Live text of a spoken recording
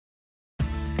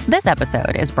This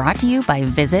episode is brought to you by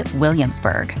Visit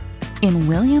Williamsburg. In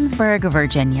Williamsburg,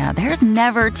 Virginia, there's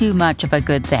never too much of a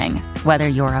good thing. Whether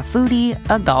you're a foodie,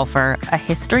 a golfer, a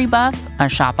history buff, a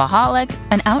shopaholic,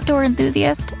 an outdoor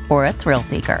enthusiast, or a thrill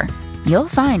seeker, you'll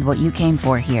find what you came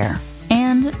for here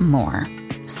and more.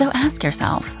 So ask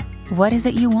yourself, what is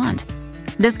it you want?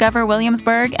 Discover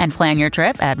Williamsburg and plan your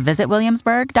trip at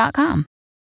visitwilliamsburg.com.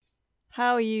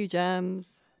 How are you,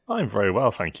 Jams? I'm very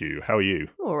well, thank you. How are you?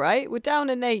 All right. We're down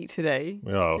an 8 today,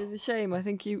 We are. which is a shame. I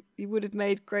think you would have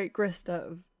made great grist out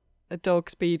of a dog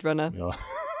speedrunner. Yeah.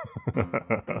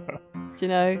 Do you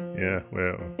know? Yeah,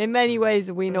 well. In many ways,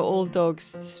 are we not all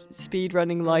dogs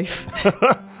speedrunning life?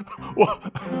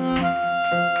 What?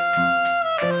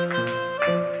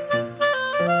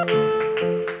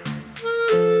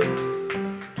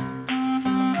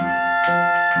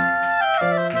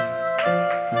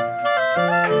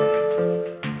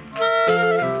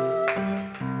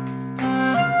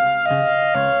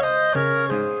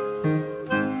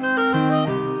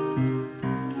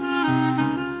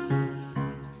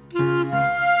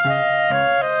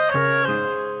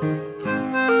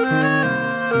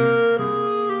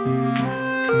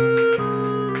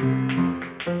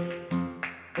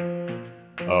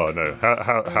 Oh no.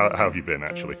 How have you been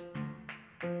actually?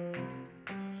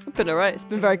 I've been all right. It's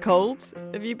been very cold.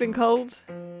 Have you been cold?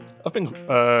 I've been.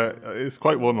 It's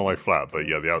quite warm in my flat, but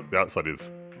yeah, the outside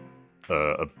is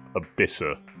a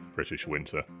bitter British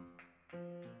winter.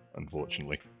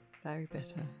 Unfortunately. Very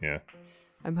bitter. Yeah.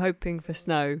 I'm hoping for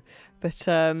snow. But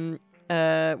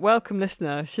welcome,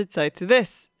 listener, I should say, to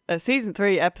this Season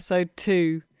 3, Episode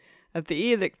 2 of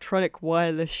the Electronic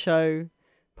Wireless Show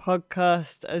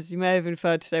podcast. As you may have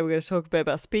inferred, today we're going to talk a bit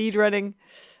about speedrunning.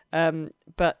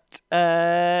 But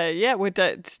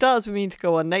we're stars we mean to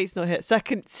go on. Nate's not here.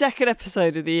 Second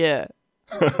episode of the year.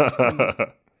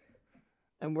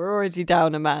 And we're already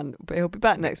down a man. But he'll be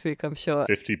back next week, I'm sure.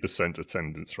 50%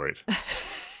 attendance rate.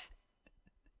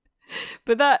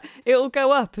 But that it'll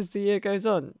go up as the year goes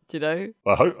on, do you know?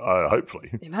 Well, hopefully.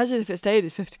 Imagine if it stayed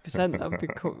at 50%, that would be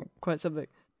quite something.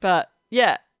 But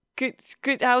yeah, good.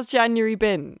 How's January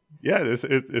been? Yeah,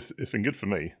 it's been good for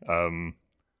me.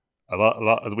 A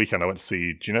lot of the weekend I went to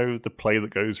see. Do you know The Play That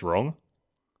Goes Wrong?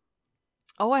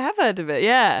 Oh, I have heard of it.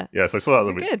 Yeah. Yeah, so I saw that.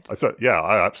 Is it good? I saw. Yeah,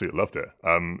 I absolutely loved it.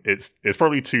 It's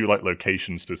probably too like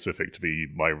location specific to be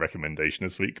my recommendation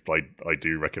this week, but I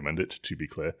do recommend it, to be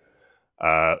clear.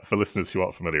 For listeners who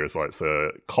aren't familiar as well, it's a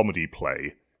comedy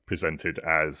play presented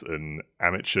as an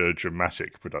amateur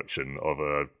dramatic production of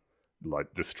a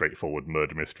just straightforward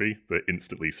murder mystery that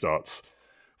instantly starts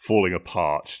falling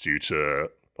apart due to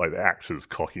like the actors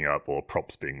cocking up or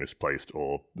props being misplaced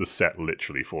or the set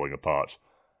literally falling apart.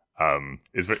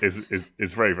 Is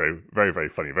very, very, very, very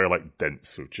funny, very like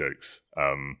dense with jokes.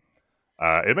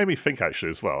 It made me think actually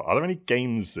as well. Are there any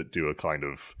games that do a kind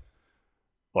of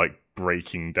like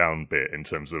breaking down bit in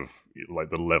terms of like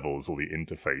the levels or the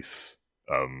interface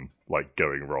like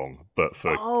going wrong, but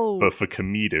for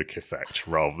comedic effect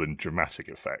rather than dramatic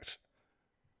effect?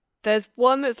 There's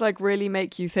one that's like really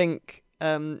make you think,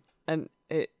 and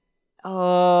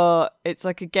it's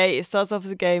like a game. It starts off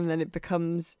as a game, and then it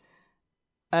becomes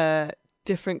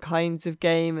different kinds of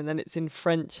game, and then it's in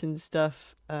French and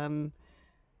stuff. I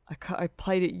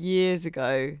played it years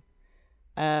ago.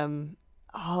 Yeah,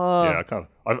 I can't.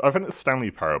 I think that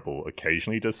Stanley Parable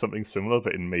occasionally does something similar,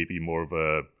 but in maybe more of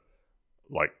a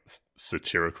like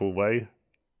satirical way.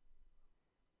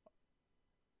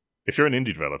 If you're an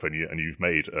indie developer and you've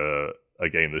made a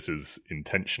game that is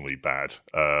intentionally bad,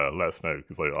 let us know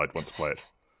because I'd want to play it.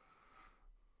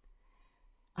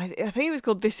 I think it was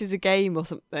called This Is a Game or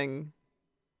something.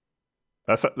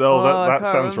 That sounds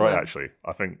remember. right. Actually,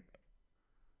 I think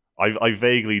I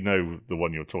vaguely know the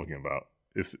one you're talking about.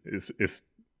 It's It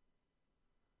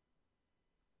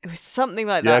was something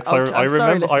like yeah, that. I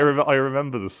remember. Sorry, I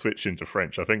remember the switch into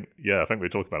French. I think we were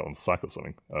talking about it on Slack or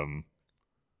something.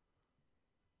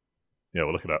 Yeah,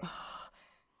 we'll look it up.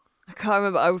 I can't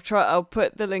remember. I'll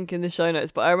put the link in the show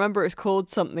notes. But I remember it was called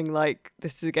something like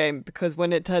This Is a Game because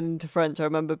when it turned into French, I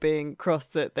remember being cross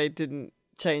that they didn't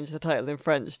change the title in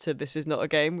French to This Is Not a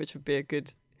Game, which would be a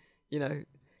good,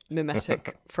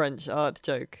 mimetic French art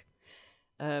joke.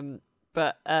 Yeah,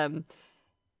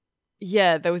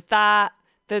 there was that.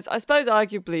 There's, I suppose,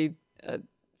 arguably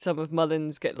some of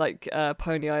Mullins get like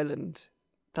Pony Island,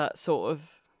 that sort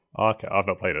of. Oh, okay, I've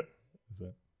not played it. Is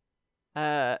it?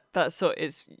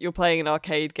 You're playing an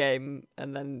arcade game,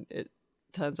 and then it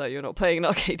turns out you're not playing an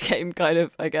arcade game, kind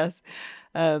of, I guess.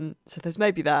 So there's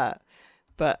maybe that,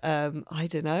 but I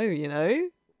don't know.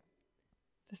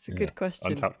 That's a good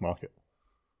question. Untapped market.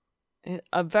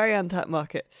 A very untapped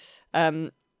market.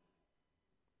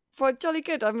 well, jolly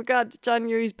good. I'm glad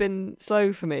January's been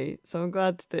slow for me, so I'm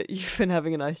glad that you've been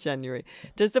having a nice January.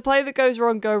 Does the play that goes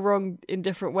wrong go wrong in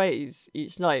different ways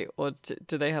each night, or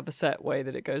do they have a set way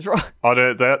that it goes wrong? Oh,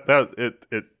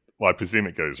 well, I presume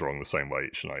it goes wrong the same way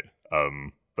each night.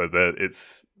 But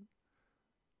it's,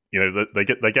 they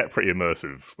get pretty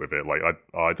immersive with it. Like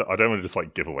I don't want to just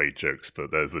like give away jokes,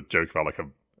 but there's a joke about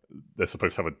they're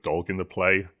supposed to have a dog in the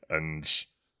play, and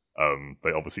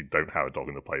they obviously don't have a dog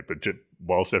in the play. But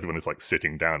whilst everyone is like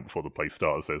sitting down before the play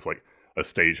starts, there's like a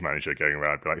stage manager going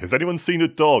around being like, "Has anyone seen a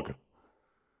dog?"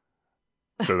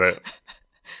 So that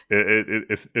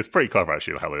it's pretty clever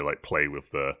actually how they like play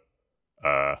with the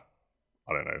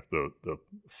I don't know,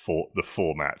 the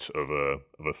format of a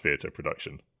theatre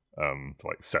production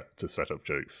to set up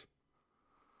jokes.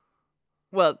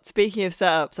 Well, speaking of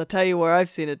setups, I'll tell you where I've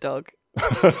seen a dog.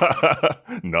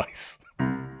 Nice.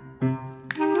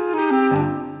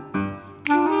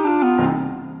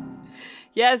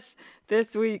 Yes,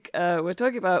 this week we're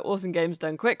talking about Awesome Games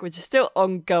Done Quick, which is still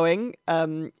ongoing.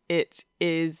 It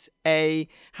is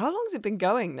how long has it been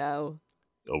going now?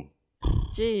 Oh,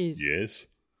 jeez, years.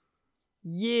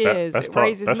 It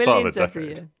raises millions every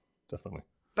year. Definitely.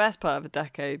 Best part of a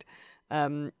decade.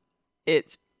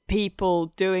 It's people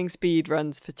doing speed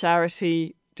runs for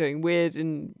charity, doing weird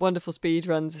and wonderful speed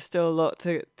runs. There's still a lot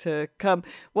to come.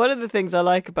 One of the things I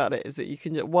like about it is that you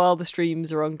can, while the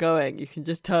streams are ongoing, you can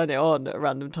just turn it on at a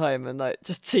random time and like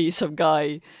just see some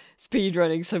guy speed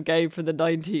running some game from the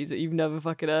 90s that you've never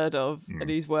fucking heard of, and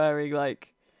he's wearing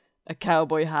like a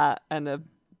cowboy hat and a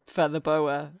feather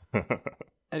boa.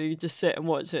 And you just sit and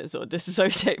watch it and sort of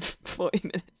disassociate for 40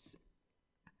 minutes.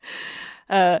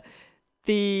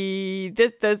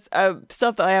 There's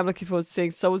stuff that I am looking forward to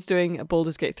seeing. Someone's doing a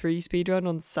Baldur's Gate 3 speedrun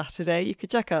on Saturday. You could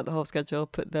check out the whole schedule. I'll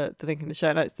put the link in the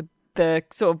show notes. The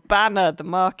sort of banner, the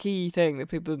marquee thing that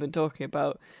people have been talking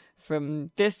about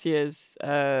from this year's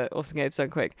Awesome Games Done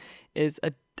Quick is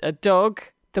a dog,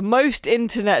 the most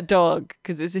internet dog,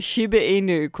 because it's a Shiba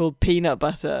Inu called Peanut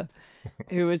Butter,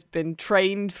 who has been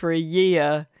trained for a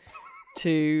year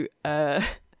to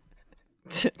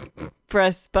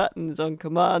press buttons on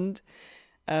command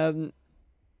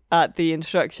at the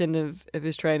instruction of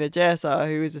his trainer JSR,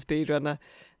 who is a speedrunner,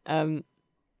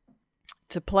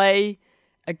 to play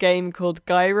a game called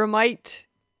Gyromite.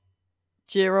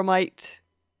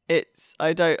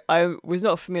 I was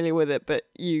not familiar with it, but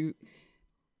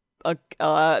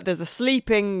there's a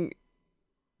sleeping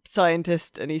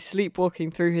scientist and he's sleepwalking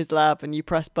through his lab, and you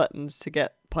press buttons to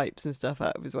get pipes and stuff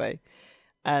out of his way,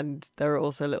 and there are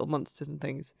also little monsters and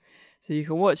things, so you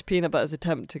can watch Peanut Butter's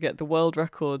attempt to get the world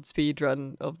record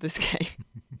speedrun of this game.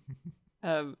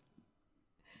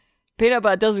 Peanut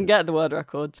Butter doesn't get the world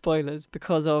record, spoilers,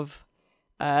 because of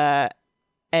a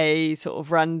sort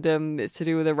of random, it's to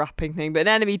do with a rapping thing, but an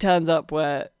enemy turns up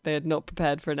where they had not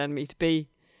prepared for an enemy to be,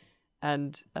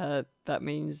 and that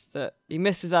means that he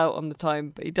misses out on the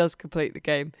time, but he does complete the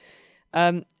game.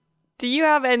 Do you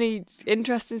have any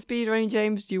interest in speedrunning,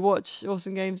 James? Do you watch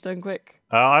Awesome Games Done Quick?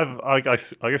 I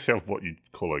guess you have what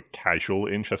you'd call a casual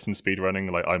interest in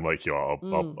speedrunning. Like I'm like you, I'll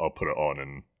put it on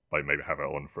and like maybe have it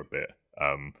on for a bit.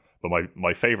 But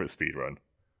my favorite speedrun,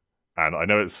 and I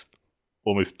know it's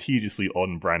almost tediously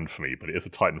on brand for me, but it is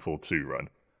a Titanfall 2 run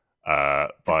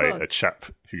by a chap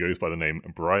who goes by the name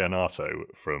Brian Arto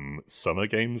from Summer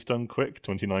Games Done Quick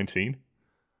 2019.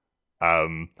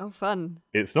 Oh, fun.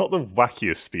 It's not the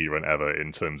wackiest speedrun ever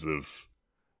in terms of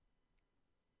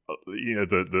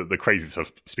the crazy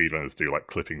stuff speedrunners do, like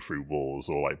clipping through walls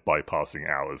or like bypassing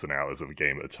hours and hours of a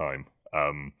game at a time.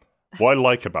 What I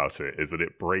like about it is that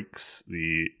it breaks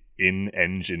the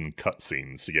in-engine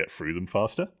cutscenes to get through them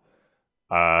faster,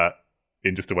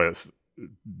 in just a way that's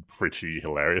pretty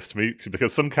hilarious to me,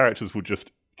 because some characters will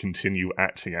just continue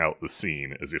acting out the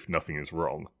scene as if nothing is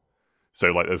wrong.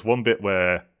 So like there's one bit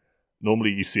where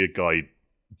normally you see a guy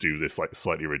do this like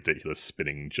slightly ridiculous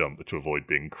spinning jump to avoid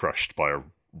being crushed by a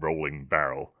rolling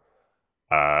barrel.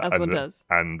 As one does.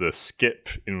 And the skip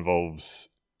involves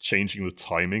changing the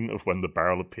timing of when the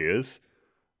barrel appears,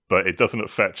 but it doesn't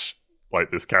affect like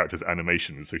this character's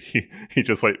animation, so he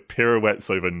just like pirouettes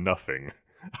over nothing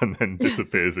and then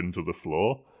disappears into the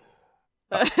floor.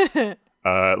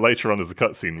 Later on there's a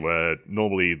cutscene where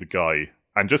normally the guy,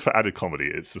 and just for added comedy,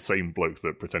 it's the same bloke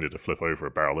that pretended to flip over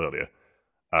a barrel earlier.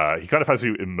 He kind of has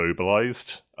you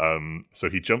immobilized, so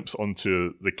he jumps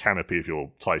onto the canopy of your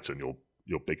Titan,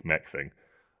 your big mech thing,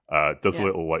 does a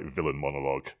little like villain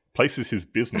monologue, places his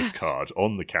business card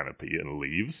on the canopy and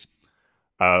leaves.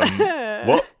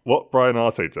 What Brian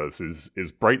Arto does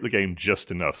is break the game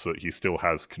just enough so that he still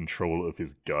has control of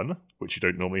his gun, which you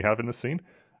don't normally have in the scene,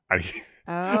 and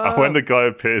And when the guy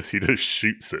appears, he just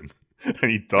shoots him,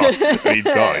 and he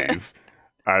dies.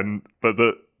 But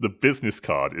the business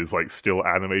card is like still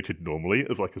animated normally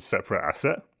as like a separate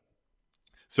asset.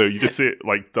 So you just see it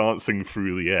like dancing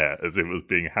through the air as if it was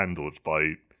being handled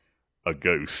by a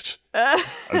ghost, and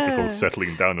before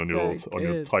settling down on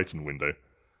your Titan window.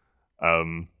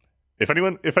 If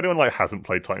anyone like hasn't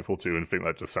played Titanfall 2 and think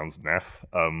that just sounds naff,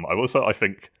 I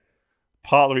think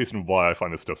part of the reason why I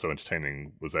find this stuff so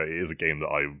entertaining was that it is a game that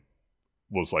I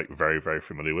was like very, very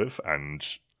familiar with, and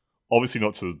obviously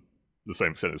not to the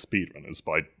same extent as speedrunners,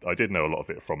 but I did know a lot of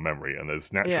it from memory, and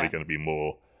there's naturally going to be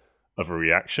more of a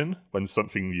reaction when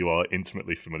something you are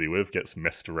intimately familiar with gets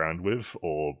messed around with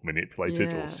or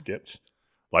manipulated or skipped.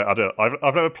 Like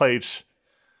I've never played,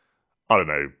 I don't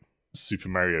know, Super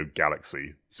Mario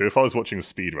Galaxy. So if I was watching a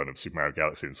speedrun of Super Mario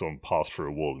Galaxy and someone passed through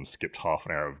a wall and skipped half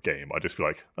an hour of game, I'd just be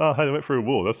like, oh, hey, they went through a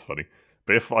wall, that's funny.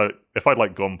 But if I'd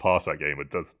like gone past that game,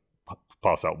 it does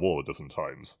pass that wall a dozen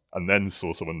times, and then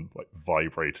saw someone like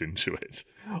vibrate into it,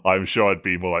 I'm sure I'd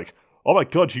be more like, oh my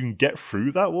god, you can get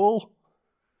through that wall?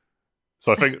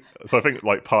 So I think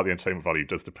like part of the entertainment value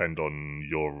does depend on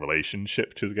your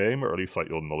relationship to the game, or at least like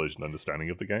your knowledge and understanding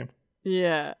of the game.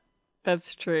 Yeah,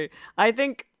 that's true. I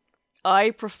think I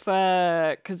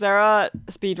prefer, because there are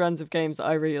speedruns of games that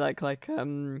I really like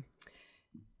Jedi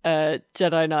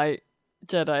Knight,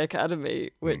 Jedi Academy,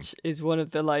 which is one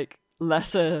of the like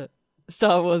lesser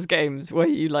Star Wars games where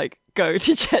you like go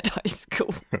to Jedi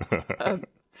school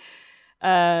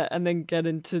and then get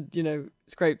into, you know,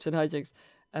 scrapes and hijinks.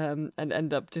 And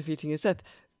end up defeating a Sith.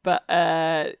 But,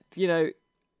 you know,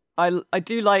 I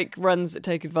do like runs that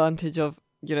take advantage of,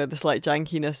 you know, the slight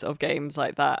jankiness of games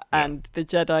like that. Yeah. And the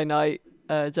Jedi Knight,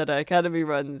 Jedi Academy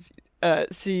runs,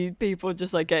 see people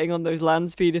just like getting on those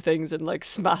land speeder things and like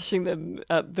smashing them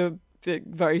at the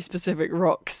very specific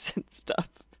rocks and stuff.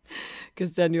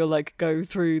 Because then you'll like go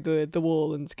through the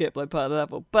wall and skip like part of the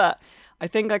level. But I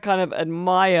think I kind of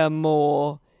admire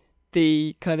more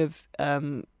the kind of...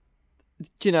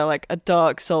 you know, like a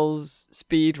Dark Souls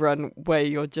speed run where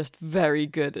you're just very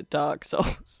good at Dark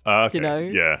Souls. Okay. You know?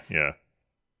 Yeah.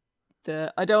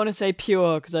 I don't want to say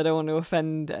pure because I don't want to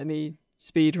offend any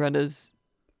speedrunners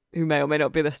who may or may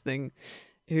not be listening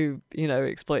who, you know,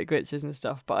 exploit glitches and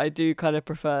stuff. But I do kind of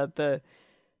prefer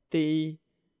the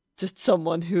just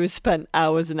someone who has spent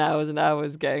hours and hours and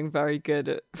hours getting very good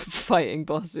at fighting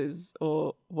bosses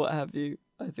or what have you.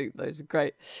 I think those are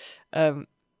great.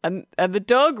 And the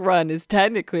dog run is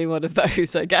technically one of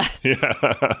those, I guess.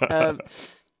 Yeah.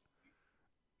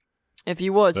 If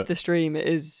you watch the stream, it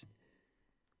is,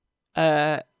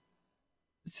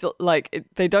 so, like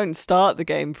they don't start the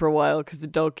game for a while because the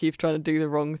dog keeps trying to do the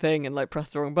wrong thing and like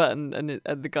press the wrong button, and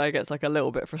the guy gets like a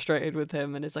little bit frustrated with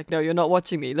him, and it's like, no, you're not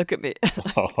watching me. Look at me.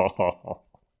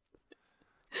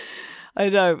 I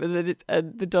know, but then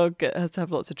the dog has to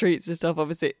have lots of treats and stuff.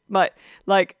 Obviously,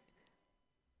 like.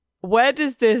 Where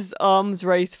does this arms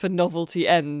race for novelty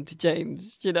end,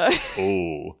 James? Do you know?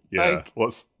 Oh, yeah. Like,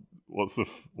 what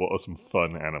are some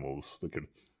fun animals that can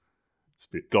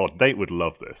speak? God, Nate would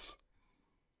love this.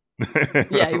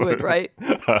 Yeah, he would, right?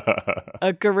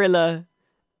 A gorilla,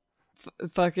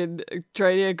 fucking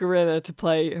training a gorilla to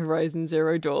play Horizon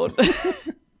Zero Dawn.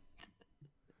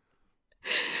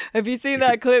 Have you seen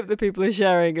that clip that people are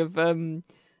sharing of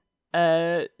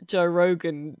Joe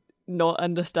Rogan not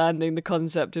understanding the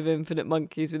concept of infinite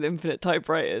monkeys with infinite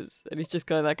typewriters, and he's just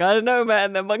going like, I don't know,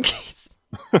 man, they're monkeys.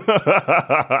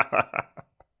 I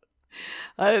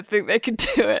don't think they can do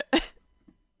it.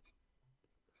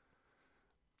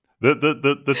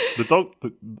 The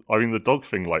dog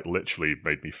thing like literally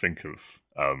made me think of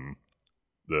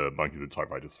the monkeys and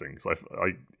typewriters thing. So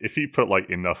if you put like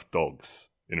enough dogs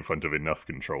in front of enough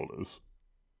controllers,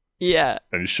 yeah,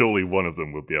 and surely one of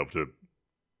them will be able to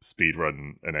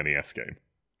speedrun an NES game,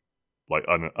 like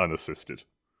unassisted,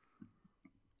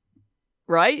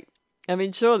 right? I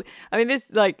mean, surely. I mean,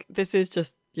 this is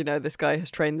just, you know, this guy has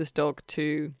trained this dog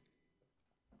to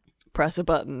press a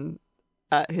button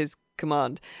at his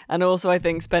command, and also I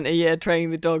think spent a year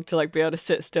training the dog to like be able to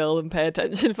sit still and pay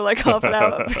attention for like half an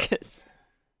hour because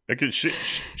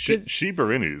Shiba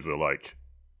Inus are like,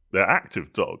 they're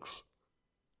active dogs.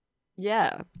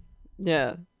 Yeah.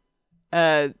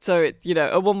 So it, you know,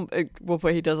 at one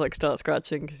point he does like start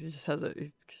scratching because he's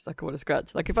just like, I want to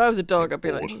scratch. Like if I was a dog, I'd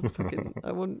be like, fucking,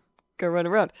 I wouldn't go run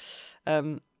around.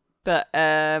 And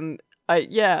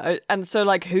so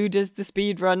like, who does the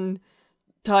speed run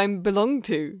time belong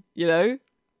to? You know,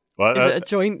 well, is it a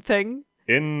joint thing?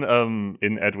 In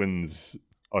Edwin's,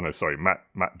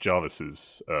 Matt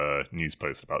Jarvis's news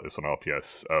post about this on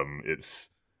RPS,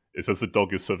 it says the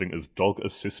dog is serving as dog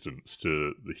assistance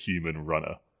to the human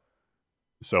runner.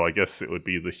 So I guess it would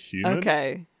be the human.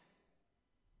 Okay.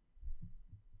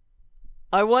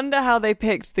 I wonder how they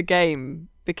picked the game,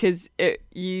 because it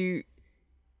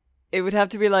would have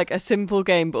to be like a simple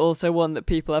game, but also one that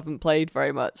people haven't played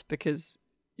very much, because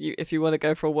if you want to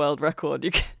go for a world record,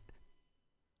 you can.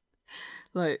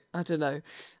 Like, I don't know.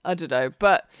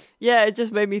 But yeah, it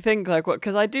just made me think, like, what,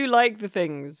 because I do like the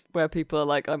things where people are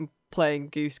like, I'm playing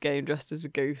Goose Game dressed as a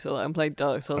goose, or like, I'm playing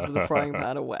Dark Souls with a frying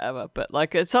pan or whatever. But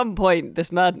like, at some point,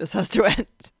 this madness has to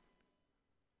end.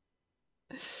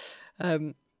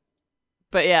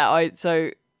 But yeah,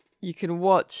 so you can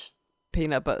watch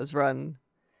Peanut Butter's run.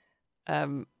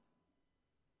 And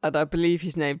I believe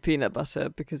he's named Peanut Butter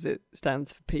because it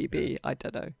stands for PB. I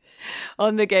don't know.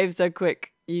 On the Games Done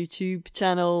Quick YouTube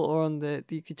channel, or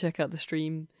you could check out the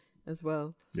stream as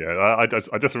well. Yeah, I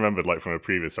just remembered, like, from a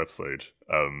previous episode,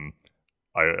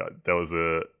 there was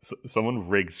someone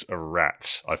rigged a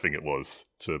rat, I think it was,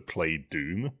 to play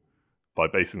Doom by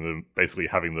basically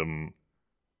having them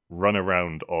run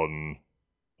around on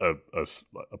a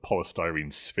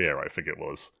polystyrene sphere, I think it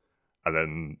was, and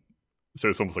then so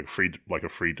it's almost like a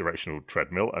free directional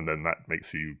treadmill, and then that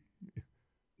makes you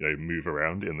move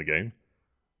around in the game.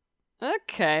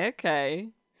 Okay.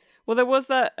 Well, there was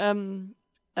that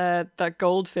that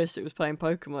goldfish that was playing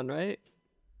Pokemon, right?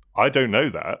 I don't know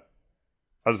that.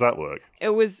 How does that work? It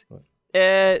was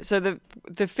so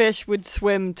the fish would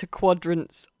swim to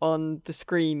quadrants on the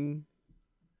screen,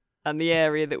 and the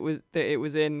area that it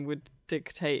was in would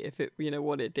dictate if it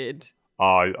what it did.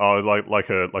 Like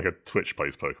a Twitch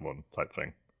plays Pokemon type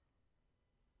thing.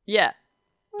 Yeah,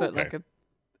 but okay. like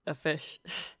a fish.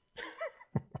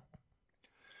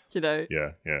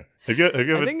 Yeah. Have you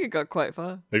ever? I think it got quite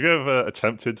far. Have you ever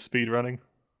attempted speedrunning?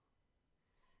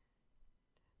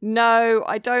 No,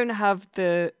 I don't have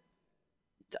the.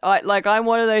 I'm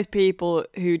one of those people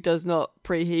who does not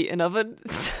preheat an oven.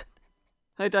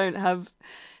 I don't have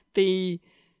the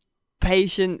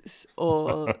patience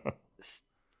or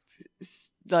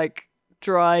like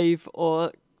drive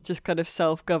or just kind of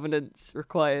self-governance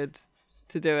required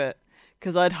to do it,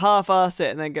 because I'd half-ass it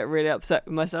and then get really upset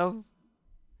with myself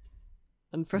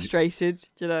and frustrated.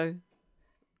 Some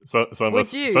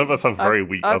of us have very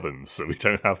weak ovens, so we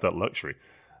don't have that luxury.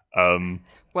 Well,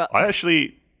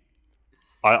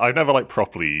 I've never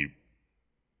properly.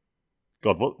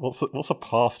 God, what's a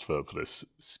past verb for this?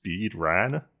 Speed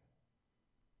ran.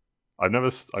 I've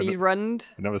never speed runned.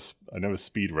 I never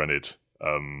speed runned.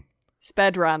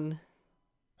 Sped ran.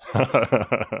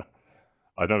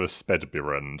 I've never sped be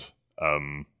runned.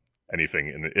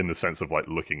 Anything in the sense of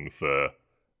looking for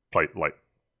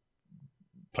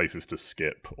places to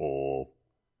skip, or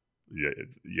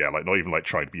not even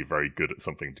trying to be very good at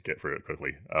something to get through it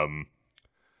quickly.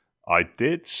 I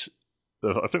did.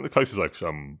 I think the closest I've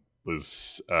come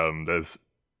was there's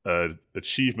an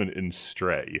achievement in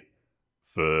Stray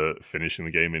for finishing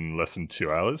the game in less than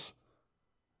 2 hours,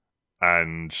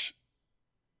 and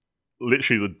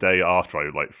literally the day after I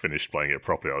finished playing it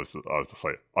properly, I was just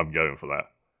like, I'm going for that.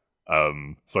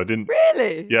 So I didn't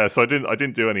really. Yeah, so I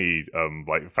didn't do any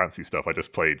fancy stuff. I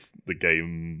just played the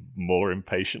game more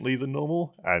impatiently than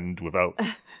normal, and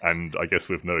and I guess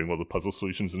with knowing all the puzzle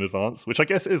solutions in advance, which I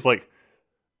guess is to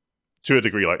a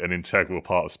degree an integral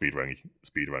part of speedrunning.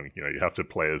 You have to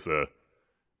play as a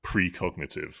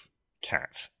precognitive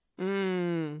cat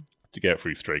to get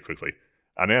through Stray quickly.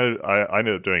 And I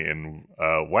ended up doing it in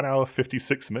 1 hour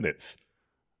 56 minutes,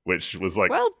 which was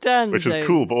well done, which James. is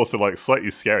cool, but also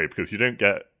slightly scary because you don't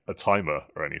get a timer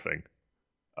or anything.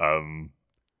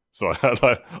 So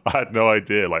I had no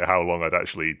idea how long I'd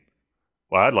actually.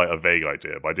 Well, I had a vague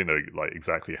idea, but I didn't know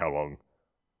exactly how long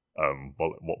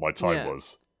what my time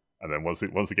was. And then once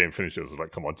the game finished, it was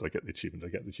like, come on, did I get the achievement?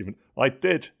 I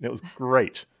did, and it was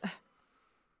great.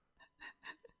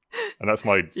 And that's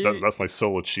my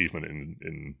sole achievement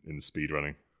in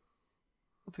speedrunning.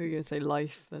 I thought you were going to say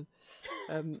life then.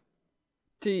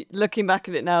 Looking back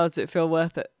at it now, does it feel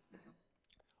worth it?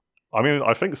 I mean,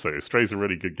 I think so. Stray's a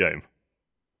really good game.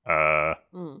 But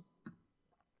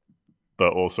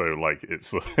also,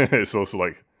 it's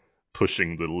also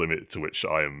pushing the limit to which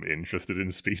I am interested in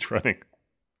speedrunning.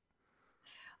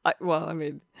 I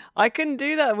can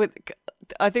do that with.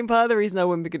 I think part of the reason I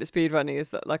wouldn't be good at speedrunning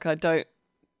is that I don't.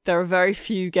 There are very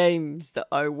few games that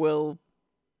I will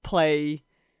play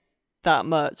that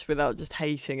much without just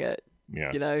hating it.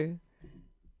 Yeah.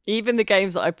 Even the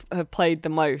games that I have played the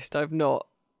most, I've not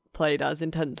played as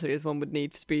intensely as one would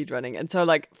need for speedrunning. And so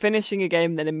finishing a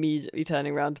game, then immediately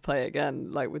turning around to play it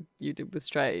again, like you did with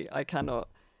Stray, I cannot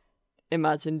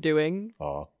imagine doing.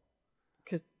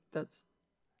 that's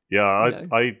yeah.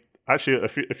 I actually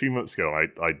a few months ago,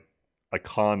 I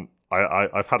can't.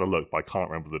 I've had a look, but I can't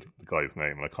remember the guy's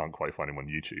name, and I can't quite find him on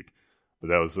YouTube. But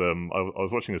there was I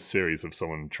was watching a series of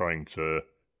someone trying to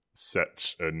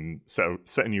set a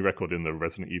new record in the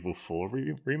Resident Evil 4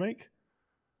 remake.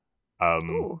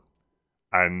 Ooh.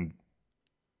 And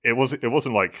it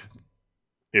wasn't like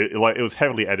it was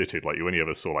heavily edited. Like you only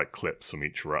ever saw like clips from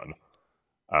each run.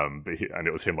 But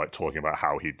it was him like talking about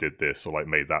how he did this or like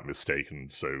made that mistake, and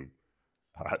so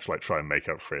I had to like try and make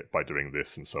up for it by doing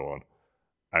this and so on.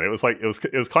 And it was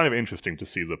kind of interesting to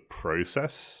see the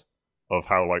process of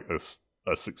how like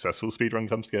a successful speedrun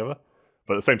comes together.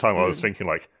 But at the same time, I was thinking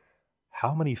like,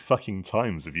 how many fucking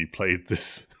times have you played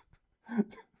this?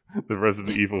 The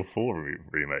Resident Evil 4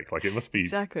 remake? Like it must be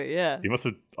exactly. Yeah. He must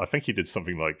have. I think he did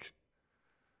something like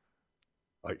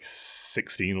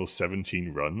 16 or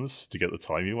 17 runs to get the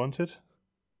time he wanted.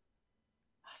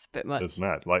 That's a bit much. That's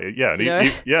mad. Like, yeah,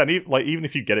 and like even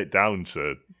if you get it down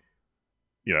to,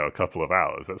 a couple of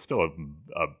hours, that's still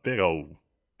a big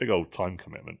old time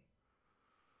commitment.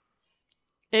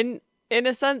 In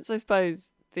a sense, I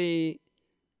suppose the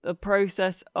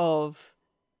process of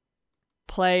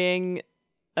playing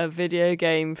a video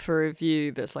game for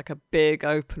review that's like a big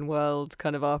open world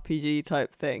kind of RPG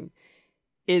type thing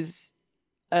is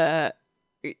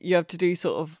you have to do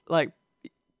sort of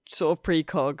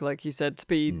precog, like you said,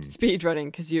 speed running,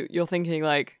 because you're thinking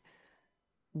like,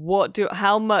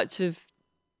 how much of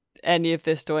any of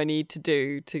this do I need to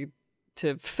do to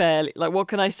fairly, like, what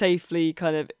can I safely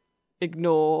kind of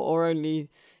ignore or only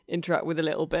interact with a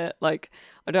little bit? Like,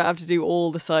 I don't have to do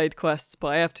all the side quests, but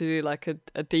I have to do like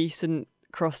a decent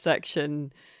cross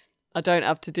section. I don't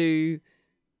have to do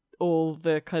all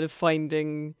the kind of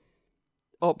finding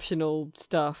optional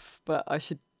stuff, but I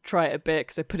should try it a bit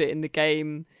because I put it in the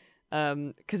game.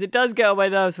 Because it does get on my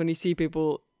nerves when you see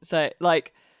people say,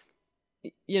 like,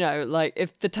 like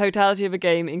if the totality of a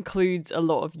game includes a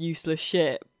lot of useless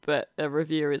shit, but the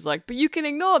reviewer is like, but you can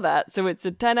ignore that, so it's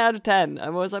a 10 out of 10.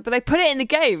 I'm always like, but they put it in the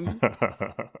game.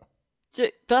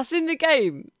 That's in the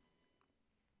game.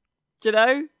 Do you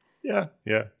know?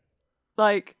 Yeah.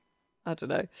 Like, I don't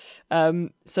know.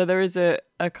 So there is a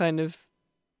kind of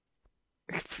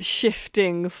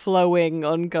shifting, flowing,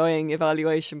 ongoing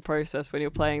evaluation process when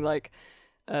you're playing like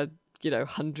a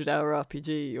 100-hour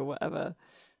RPG or whatever,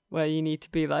 where you need to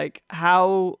be like,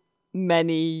 how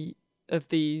many of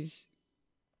these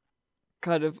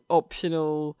kind of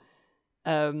optional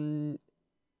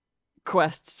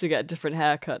quests to get a different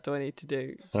haircut do I need to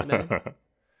do?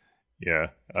 Yeah.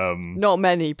 Not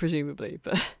many, presumably,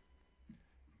 but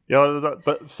yeah.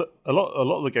 But a lot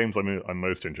of the games I'm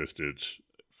most interested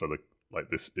for the like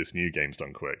this new game's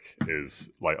done quick is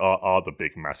like are the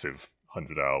big massive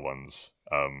 100-hour ones.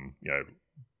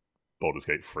 Baldur's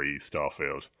Gate 3,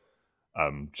 Starfield.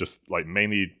 Just like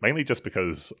mainly just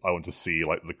because I want to see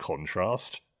like the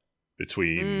contrast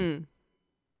between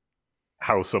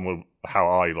how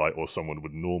I like or someone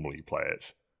would normally play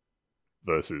it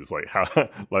versus like how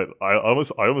like I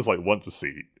almost like want to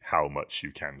see how much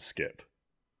you can skip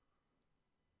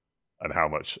and how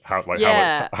much of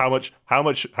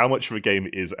a game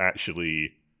is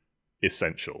actually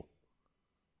essential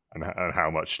and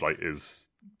how much like is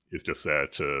just there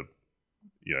to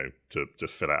to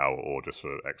fill it out or just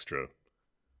for extra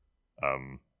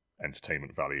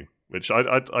entertainment value, which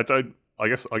I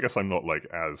guess I'm not like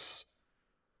as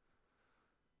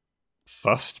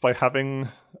fussed by having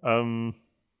I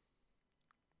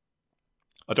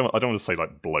don't want to say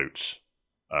like bloat,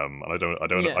 and I don't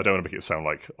want to make it sound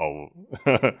like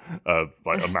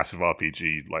like a massive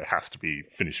RPG like has to be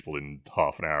finishable in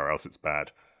half an hour or else it's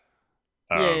bad.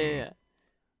 Yeah.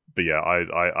 But yeah,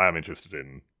 I am interested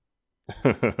in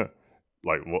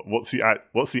like what's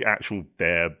the actual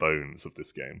bare bones of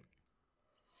this game.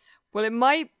 Well, it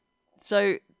might.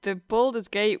 So the Baldur's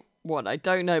Gate one, I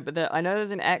don't know, but I know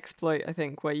there's an exploit, I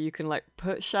think, where you can like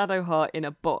put Shadowheart in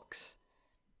a box,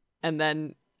 and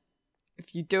then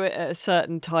if you do it at a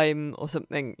certain time or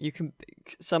something, you can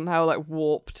somehow like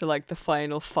warp to like the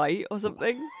final fight or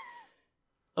something,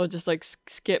 or just like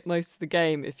skip most of the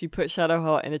game if you put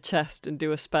Shadowheart in a chest and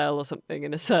do a spell or something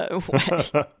in a certain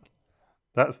way.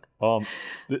 That's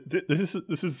this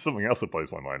is something else that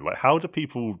blows my mind. Like, how do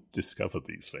people discover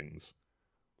these things?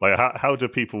 Like, how do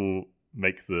people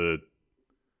make the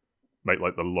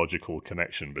logical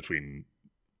connection between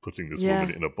putting this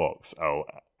woman in a box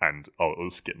and it'll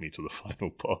skip me to the final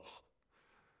boss?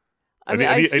 I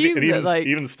assume even, that, like,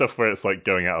 even stuff where it's like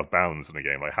going out of bounds in a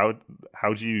game. Like,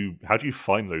 how do you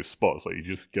find those spots? Like, you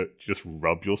just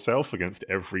rub yourself against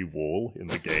every wall in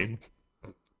the game.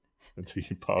 until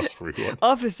you pass through one.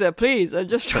 Officer, please, I'm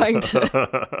just trying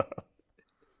to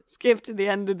skip to the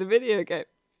end of the video game.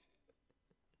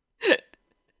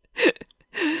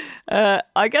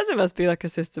 I guess it must be like a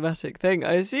systematic thing.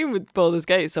 I assume with Baldur's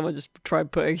Gate, someone just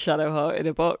tried putting Shadowheart in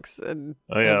a box, and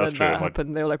that's true. That happened.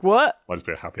 And they were like, "What?" Might just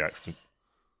be a happy accident.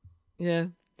 Yeah,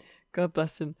 God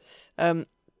bless him.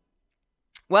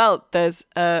 Well, there's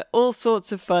all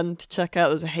sorts of fun to check out.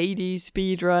 There's a Hades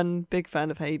speedrun. Big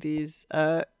fan of Hades.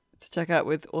 To check out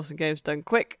with awesome games done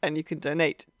quick, and you can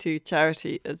donate to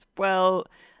charity as well.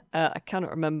 I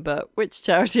cannot remember which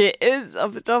charity it is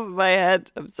off the top of my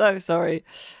head. I'm so sorry.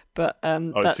 But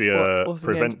that's the what awesome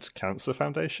Prevent games... Cancer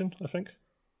Foundation, I think.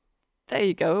 There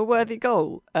you go, a worthy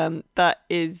goal. That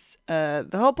is the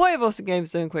whole point of Awesome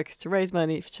Games Done Quick is to raise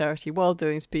money for charity while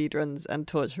doing speedruns and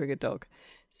torturing a dog.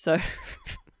 So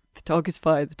the dog is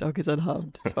fine, the dog is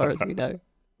unharmed as far as we know.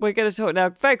 We're going to talk now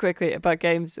very quickly about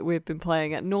games that we've been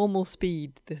playing at normal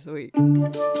speed this week.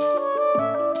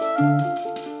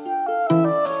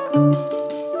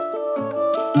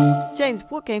 James,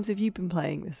 what games have you been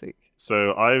playing this week?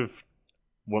 So I've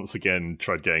once again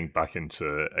tried getting back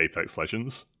into Apex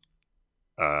Legends.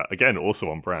 Again,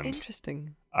 also on brand.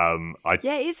 Interesting.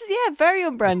 It's very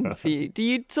on brand for you. Do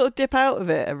you sort of dip out of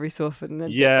it every so often?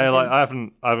 And then I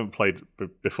haven't played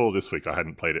before this week. I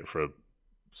hadn't played it for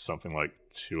something like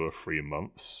 2 or 3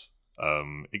 months.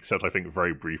 Except I think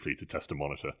very briefly to test a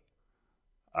monitor.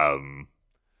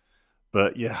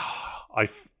 But yeah, I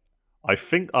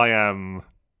think I am,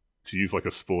 to use like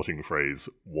a sporting phrase,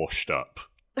 washed up.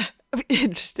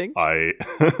 Interesting. I'm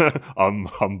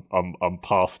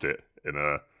past it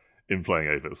in playing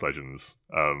Apex Legends.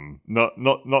 Not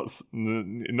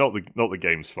the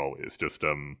game's fault. It's just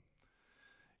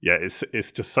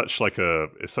it's just such like a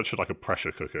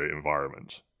pressure cooker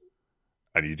environment,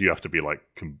 and you do have to be like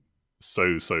so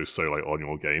like on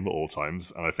your game at all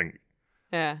times. And I think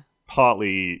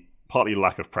partly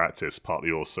lack of practice,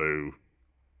 partly also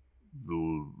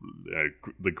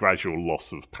the gradual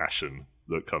loss of passion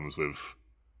that comes with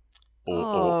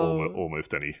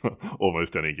almost any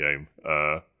game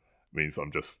means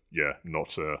I'm just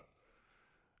not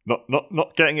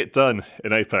getting it done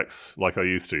in Apex like I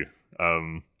used to.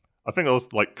 I think also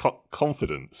like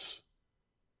confidence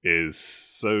is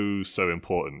so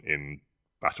important in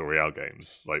battle royale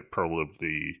games, like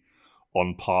probably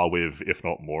on par with, if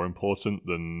not more important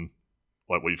than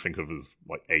like what you think of as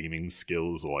like aiming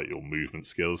skills or like your movement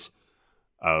skills.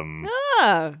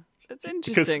 That's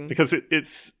interesting. Because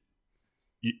it's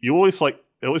you always like,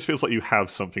 it always feels like you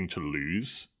have something to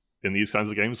lose in these kinds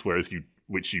of games, which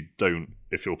you don't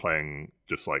if you're playing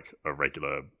just like a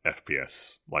regular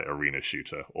FPS like arena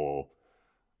shooter or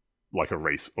like a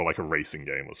racing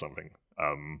game or something.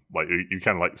 Like you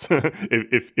can like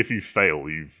if you fail,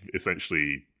 you've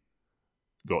essentially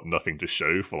got nothing to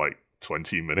show for like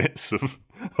 20 minutes of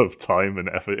time and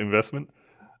effort investment.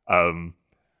 And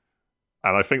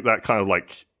I think that kind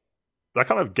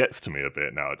of gets to me a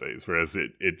bit nowadays, whereas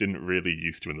it didn't really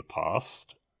used to in the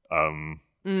past.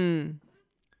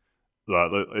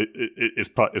 It's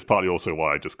partly also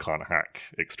why I just can't hack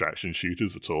extraction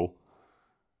shooters at all.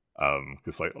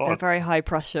 Because they're very high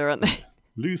pressure, aren't they?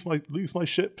 lose my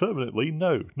shit permanently?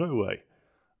 No way.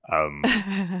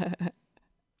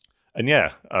 And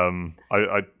I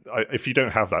if you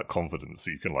don't have that confidence,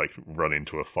 you can like run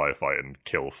into a firefight and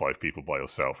kill 5 people by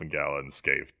yourself and get out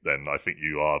unscathed. Then I think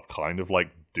you are kind of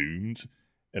like doomed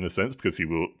in a sense, because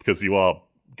you are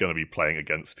going to be playing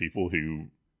against people who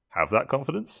have that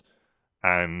confidence,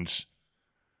 and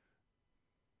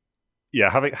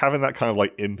having that kind of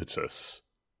like impetus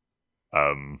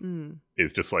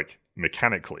is just like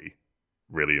mechanically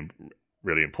really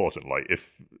really important. Like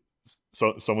if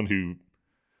someone who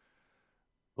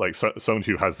has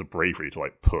the bravery to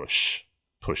like push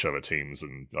other teams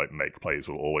and like make plays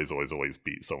will always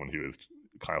beat someone who is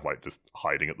kind of like just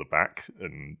hiding at the back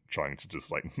and trying to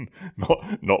just like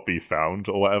not be found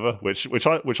or whatever, which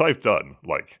I've done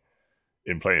like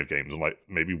in plenty of games, and like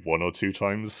maybe 1 or 2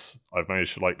 times I've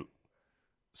managed to like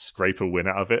scrape a win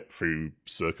out of it through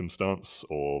circumstance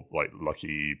or like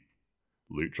lucky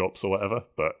loot drops or whatever.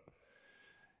 But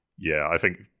yeah, I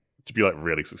think to be like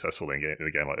really successful in a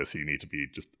game like this, you need to be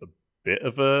just a bit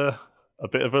of a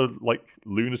like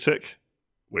lunatic,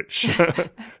 which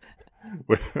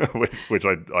which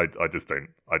I just don't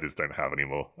have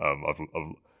anymore. I've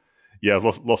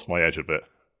lost my edge a bit.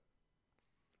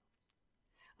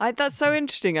 That's so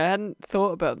interesting. I hadn't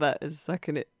thought about that as like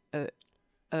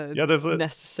there's a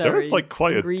necessary there is like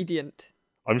quite ingredient.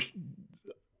 I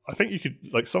think you could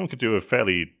like someone could do a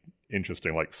fairly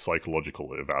interesting like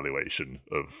psychological evaluation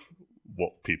of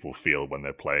what people feel when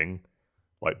they're playing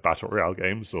like battle royale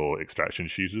games or extraction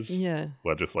shooters. Yeah.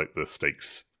 Where just like the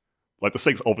stakes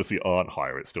obviously aren't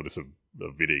higher. It's still just a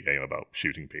video game about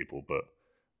shooting people, but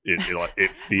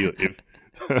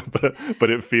but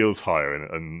it feels higher,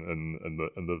 and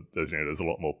there's a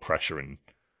lot more pressure and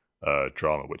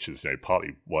drama, which is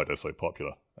partly why they're so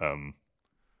popular. But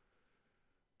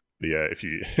yeah, if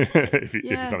you if you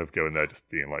kind of go in there just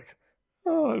being like,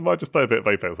 oh, I might just play a bit of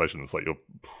Apex Legends, it's like you're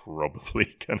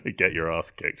probably gonna get your ass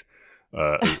kicked,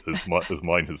 as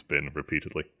mine has been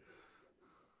repeatedly.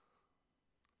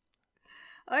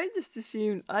 I just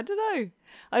assumed, I don't know.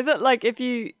 I thought like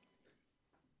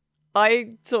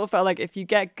I sort of felt like if you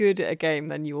get good at a game,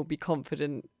 then you will be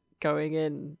confident going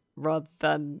in, rather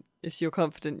than if you're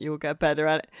confident, you'll get better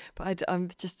at it. But I'm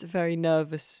just a very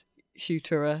nervous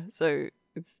shooter, so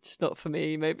it's just not for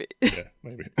me, maybe. Yeah,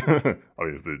 maybe. I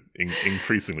mean, it's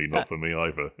increasingly not for me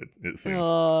either, it seems.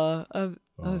 I'm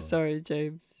sorry,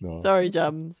 James. No, sorry,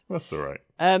 Jams. That's all right.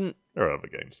 There are other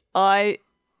games. I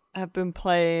have been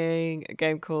playing a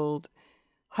game called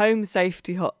Home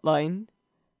Safety Hotline,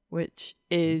 which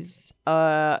is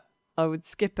I would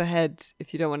skip ahead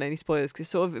if you don't want any spoilers, because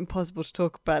it's sort of impossible to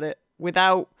talk about it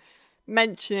without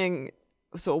mentioning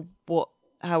sort of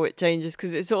how it changes,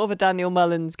 because it's sort of a Daniel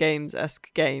Mullins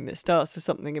games-esque game. It starts as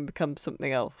something and becomes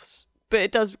something else, but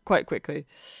it does quite quickly.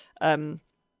 So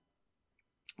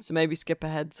maybe skip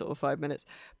ahead sort of 5 minutes,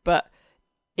 but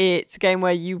it's a game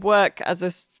where you work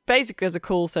basically as a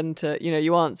call center.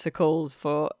 You answer calls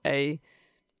for the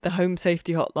home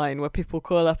safety hotline, where people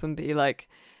call up and be like,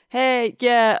 hey,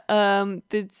 yeah,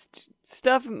 there's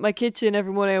stuff in my kitchen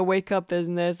every morning. I wake up,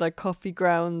 there's like coffee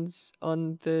grounds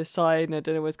on the side, and I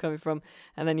don't know where it's coming from.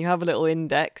 And then you have a little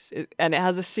index, and it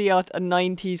has a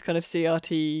 90s kind of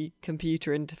CRT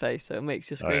computer interface, so it makes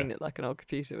your screen look like an old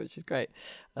computer, which is great.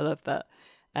 I love that.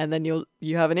 And then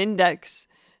you have an index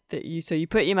so you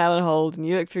put your mail on hold, and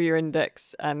you look through your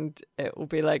index, and it will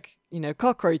be like,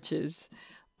 cockroaches.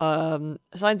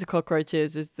 Signs of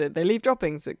cockroaches is that they leave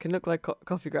droppings that can look like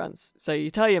coffee grounds. So you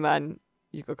tell your man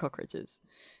you've got cockroaches,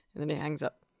 and then he hangs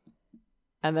up.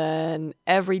 And then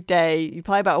every day, you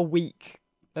play about a week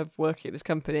of working at this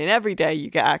company, and every day you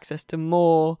get access to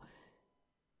more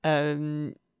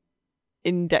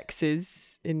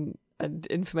indexes and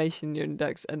information in your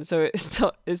index. And so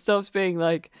it stops being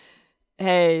like,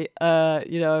 hey,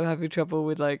 I'm having trouble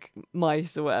with like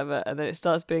mice or whatever, and then it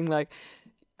starts being like,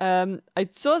 I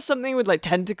saw something with like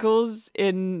tentacles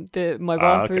in my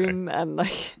bathroom, and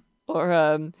like, or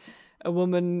a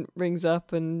woman rings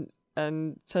up and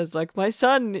says like, my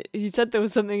son, he said there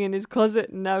was something in his closet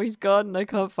and now he's gone and I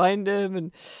can't find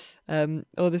him, and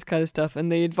all this kind of stuff.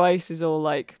 And the advice is all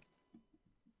like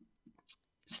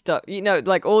stuff,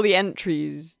 like all the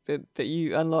entries that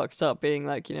you unlock start being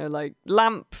like, like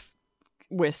lamp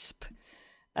wisp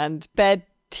and bed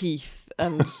teeth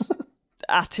and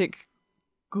attic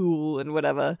ghoul and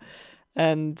whatever.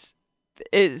 And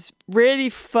it's really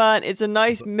fun. It's a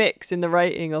nice mix in the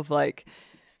writing of like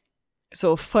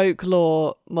sort of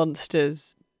folklore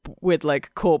monsters with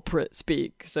like corporate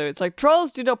speak. So it's like,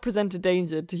 trolls do not present a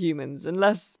danger to humans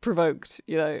unless provoked,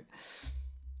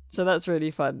 so that's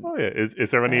really fun. Oh yeah.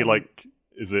 Is there any like,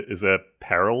 is there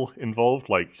peril involved?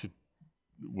 Like,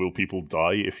 will people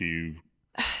die if you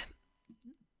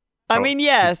I mean,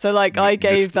 yeah, so like I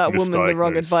gave that woman the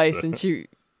wrong advice, and she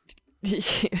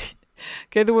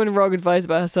gave the woman wrong advice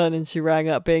about her son, and she rang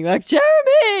up being like,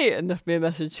 Jeremy, and left me a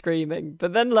message screaming.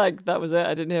 But then like that was it.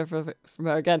 I didn't hear from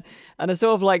her again. And I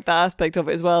sort of like that aspect of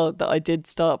it as well, that I did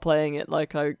start playing it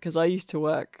like because I used to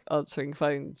work answering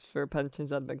phones for a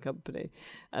pensions admin company,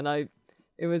 and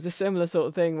it was a similar sort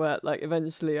of thing where like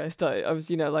eventually I was,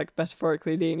 like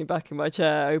metaphorically leaning back in my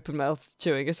chair, open mouth,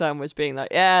 chewing a sandwich, being like,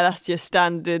 yeah, that's your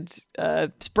standard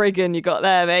Spriggan you got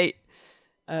there, mate.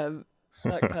 That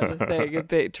kind of thing, a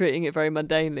bit treating it very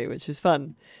mundanely, which was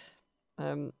fun.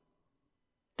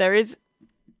 There is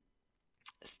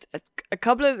a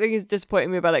couple of things disappointing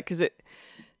me about it, because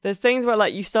there's things where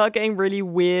like you start getting really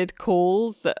weird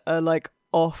calls that are like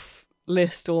off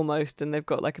list almost, and they've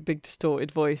got like a big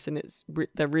distorted voice, and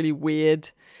they're really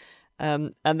weird.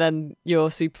 And then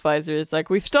your supervisor is like,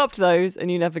 we've stopped those, and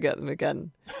you never get them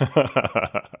again.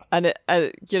 And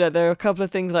there are a couple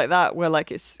of things like that where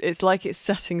like it's like it's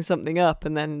setting something up,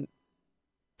 and then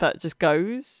that just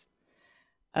goes.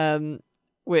 And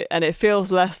it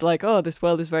feels less like, oh, this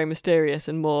world is very mysterious,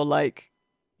 and more like,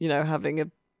 having a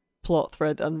plot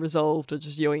thread unresolved or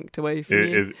just yoinked away from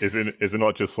you. Is it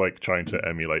not just like trying to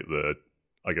emulate the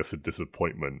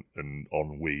disappointment and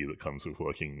ennui that comes with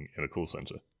working in a call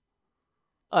center?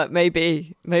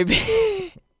 Maybe.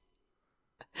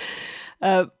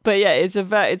 But yeah, it's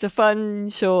a fun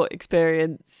short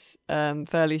experience.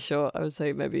 Fairly short, I would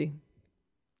say maybe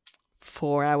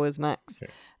 4 hours max.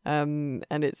 Okay. And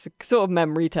it's a sort of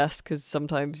memory test because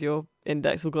sometimes your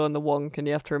index will go on the wonk and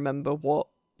you have to remember what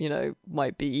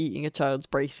might be eating a child's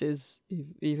braces,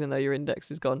 even though your index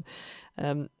is gone.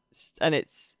 And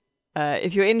it's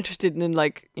if you're interested in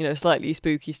slightly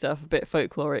spooky stuff, a bit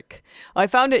folkloric, I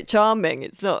found it charming.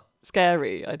 It's not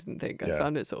scary. I didn't think. I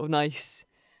found it sort of nice,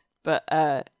 but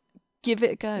give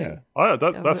it a go. Yeah,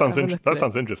 that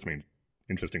sounds interesting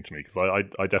to me because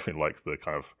I definitely like the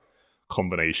kind of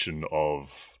combination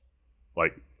of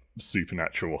like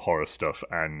supernatural horror stuff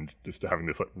and just having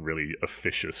this like really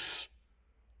officious,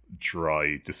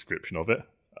 dry description of it.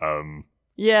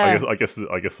 I guess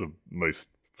the most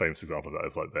famous example of that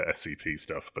is like the SCP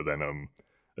stuff, but then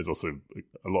there's also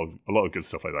a lot of good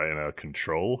stuff like that in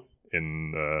Control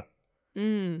in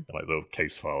like little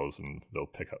case files and little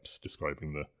pickups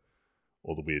describing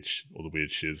all the weird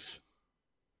shiz.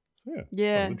 So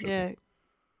yeah,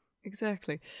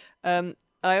 exactly.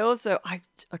 I also I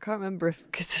can't remember if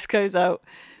because this goes out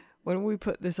when we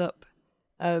put this up.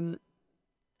 Oh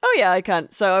yeah, I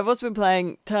can. So I've also been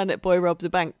playing Turnip Boy Robs a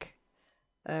Bank,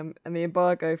 and the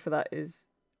embargo for that is,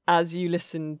 as you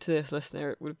listen to this,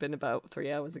 listener, it would have been about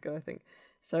 3 hours ago, I think.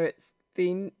 So it's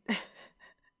the. Do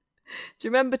you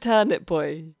remember Turnip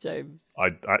Boy, James?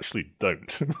 I actually don't.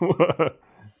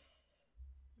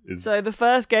 So the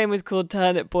first game was called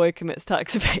Turnip Boy Commits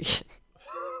Tax Evasion.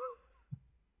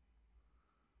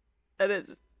 And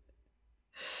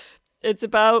it's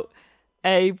about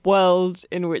a world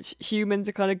in which humans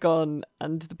are kind of gone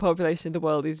and the population of the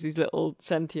world is these little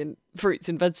sentient fruits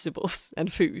and vegetables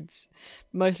and foods,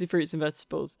 mostly fruits and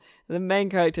vegetables. And the main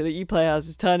character that you play as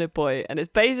is Turnip Boy, and it's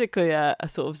basically a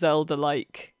sort of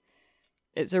Zelda-like.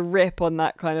 It's a rip on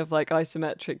that kind of like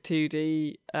isometric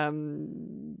 2D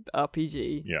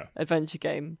RPG adventure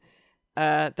game.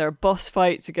 There are boss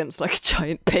fights against like a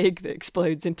giant pig that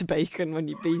explodes into bacon when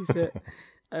you beat it.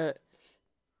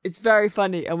 It's very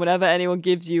funny, and whenever anyone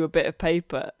gives you a bit of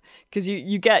paper, because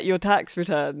you get your tax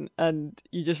return and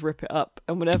you just rip it up,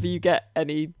 and whenever you get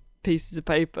any pieces of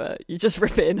paper, you just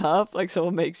rip it in half. Like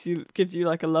someone gives you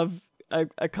like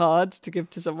a card to give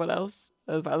to someone else,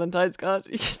 a Valentine's card.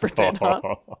 You just rip it in half.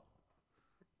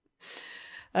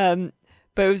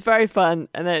 But it was very fun,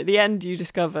 and then at the end you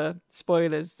discover,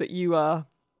 spoilers, that you are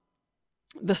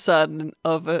the son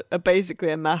of a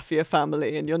basically a mafia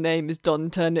family, and your name is Don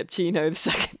Turnipcino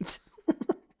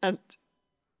II.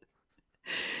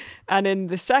 and in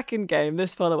the second game,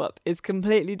 this follow-up is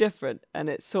completely different, and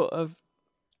it's sort of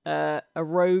a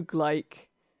roguelike.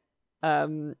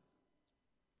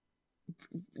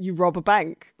 You rob a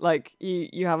bank, like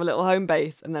you have a little home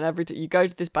base, and then every time you go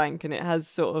to this bank, and it has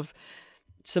sort of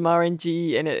some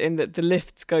RNG in it, in that the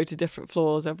lifts go to different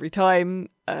floors every time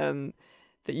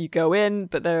that you go in,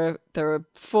 but there are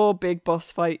 4 big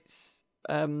boss fights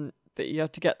that you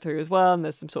have to get through as well, and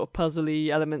there's some sort of puzzly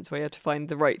elements where you have to find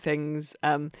the right things.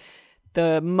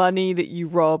 The money that you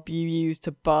rob, you use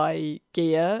to buy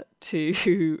gear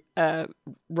to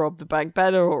rob the bank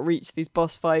better or reach these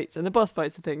boss fights, and the boss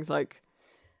fights are things like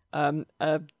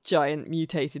a giant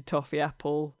mutated toffee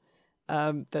apple.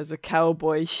 There's a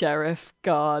cowboy sheriff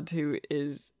guard who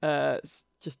is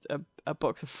just a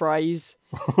box of fries.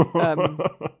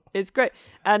 It's great,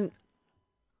 and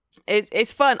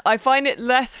it's fun. I find it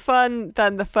less fun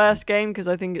than the first game because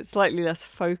I think it's slightly less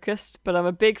focused, but I'm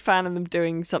a big fan of them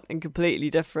doing something completely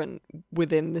different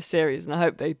within the series, and I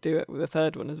hope they do it with a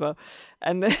third one as well.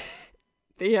 And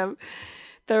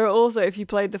there are also, if you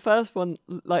played the first one,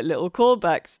 like little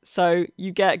callbacks. So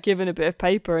you get given a bit of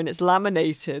paper and it's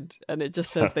laminated and it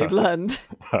just says they've learned, so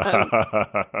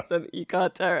that you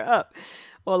can't tear it up.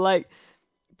 Or like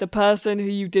the person who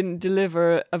you didn't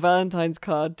deliver a Valentine's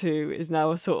card to is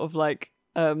now a sort of like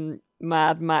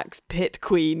Mad Max pit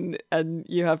queen, and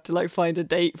you have to like find a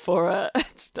date for her and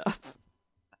stuff,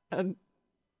 and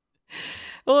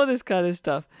all this kind of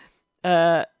stuff.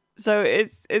 So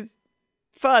it's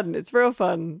fun. It's real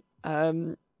fun,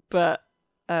 but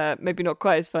maybe not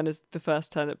quite as fun as the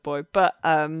first Turnip Boy. But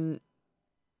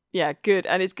yeah, good,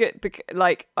 and it's good.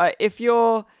 Like if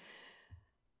you're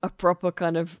a proper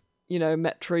kind of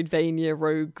Metroidvania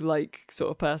rogue-like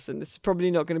sort of person, this is probably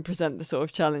not going to present the sort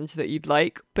of challenge that you'd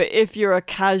like. But if you're a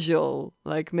casual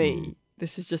like me,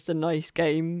 this is just a nice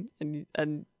game,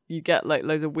 and you get like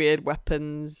loads of weird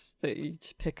weapons that you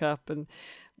just pick up, and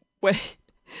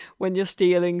when you're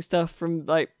stealing stuff from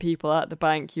like people at the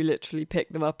bank, you literally pick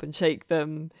them up and shake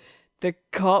them. The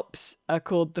cops are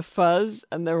called the Fuzz,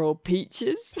 and they're all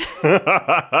peaches.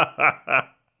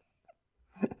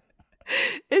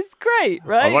 It's great,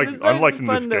 right? I'm liking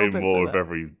this little game bits more in with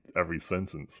it. every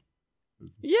sentence.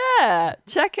 Yeah,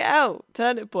 check it out,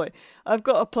 Turnip Boy. I've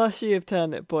got a plushie of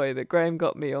Turnip Boy that Graham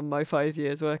got me on my 5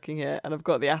 years working here, and I've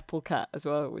got the apple cat as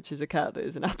well, which is a cat that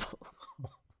is an apple.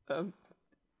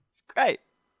 It's great.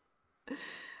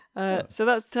 So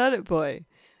that's Turnip Boy.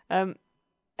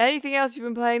 Anything else you've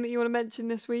been playing that you want to mention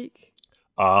this week?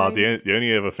 The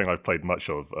only other thing I've played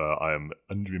much of, I am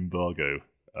under embargo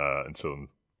until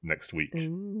next week.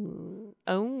 Ooh.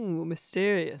 Oh,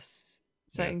 mysterious.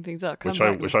 Setting things up. Which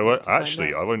I won't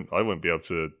actually. I won't be able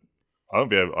to. I won't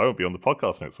be on the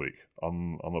podcast next week.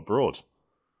 I'm abroad.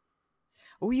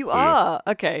 Oh, you are?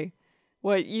 Okay.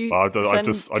 Well, I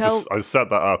set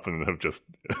that up and have just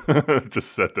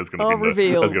just said there's going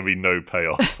to be no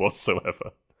payoff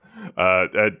whatsoever.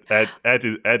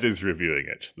 Ed is reviewing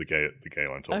it. The game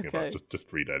I'm talking about.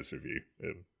 Just read Ed's review.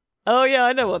 Oh yeah,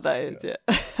 I know what that is. Yeah.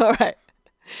 All right.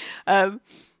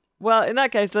 Well, in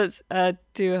that case, let's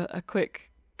do a quick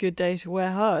good day to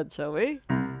wear hard, shall we?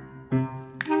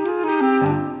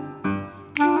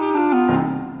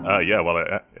 Well,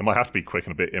 it might have to be quick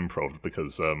and a bit improv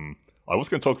because I was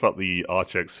going to talk about the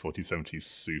RTX 4070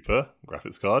 Super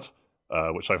graphics card,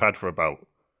 which I've had for about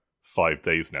 5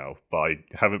 days now, but I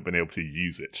haven't been able to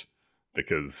use it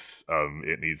because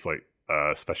it needs like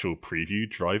special preview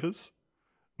drivers,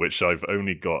 which I've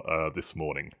only got this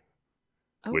morning.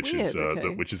 Oh, which weird. is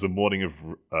Okay. the morning of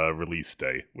release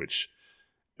day, which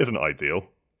isn't ideal,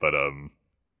 but I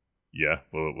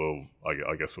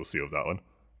guess we'll see with that one.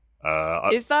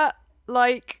 Is that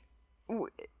like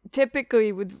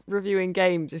typically with reviewing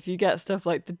games, if you get stuff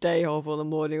like the day of or the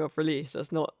morning of release,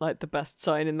 that's not like the best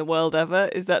sign in the world ever?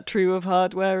 Is that true of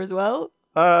hardware as well?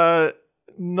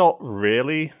 Not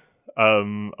really.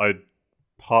 I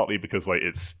partly because like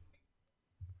it's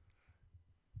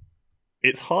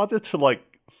harder to like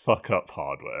fuck up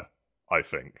hardware. I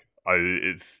think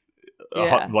it's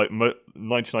like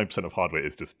 99% of hardware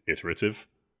is just iterative.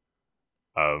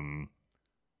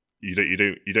 You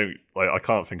don't like. I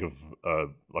can't think of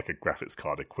like a graphics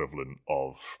card equivalent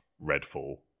of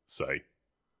Redfall, say.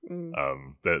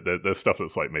 There's stuff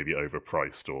that's like maybe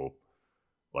overpriced or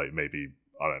like maybe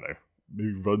I don't know,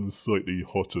 maybe runs slightly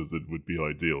hotter than would be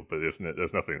ideal, but there's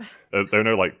nothing. There are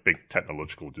no like big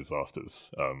technological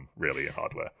disasters really in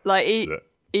hardware. Like either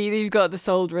you've got the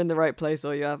solder in the right place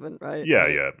or you haven't, right?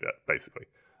 Yeah, basically.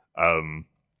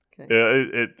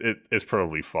 It's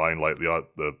probably fine. Like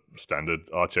the standard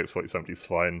RTX 4070 is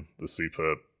fine. The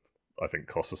Super, I think,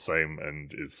 costs the same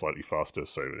and is slightly faster.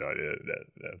 So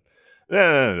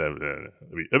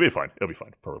it'll be fine. It'll be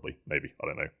fine. Probably, maybe. I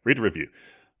don't know. Read a review.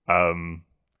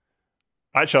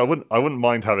 Actually, I wouldn't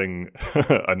mind having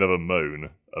another moan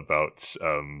about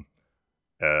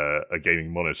a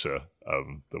gaming monitor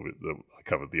that I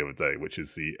covered the other day, which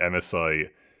is the MSI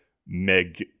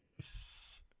Meg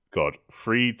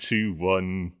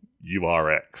 321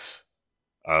 URX.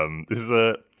 This is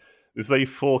a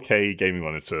 4K gaming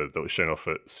monitor that was shown off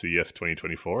at CES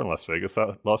 2024 in Las Vegas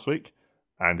last week,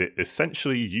 and it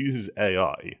essentially uses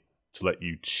AI to let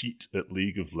you cheat at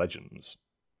League of Legends.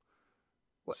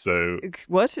 So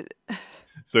what?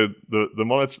 So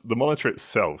the monitor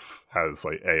itself has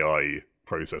like AI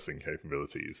processing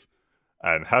capabilities,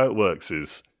 and how it works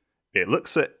is it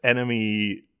looks at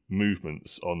enemy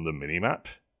movements on the minimap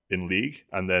in League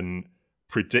and then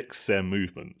predicts their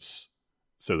movements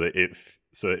so that if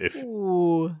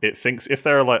it thinks if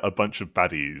there are like a bunch of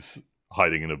baddies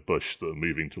hiding in a bush that are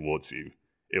moving towards you,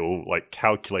 it will like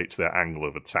calculate their angle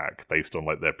of attack based on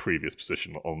like their previous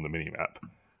position on the minimap,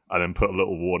 and then put a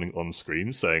little warning on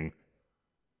screen saying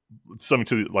something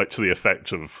to the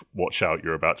effect of "Watch out,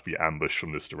 you're about to be ambushed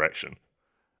from this direction."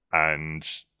 And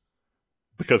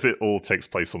because it all takes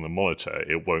place on the monitor,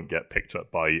 it won't get picked up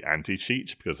by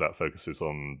anti-cheat because that focuses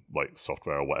on like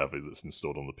software or whatever that's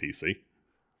installed on the PC.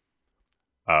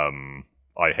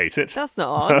 I hate it. That's not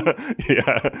on.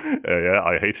 yeah,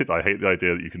 I hate it. I hate the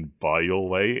idea that you can buy your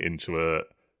way into a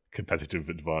competitive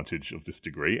advantage of this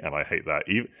degree, and I hate that.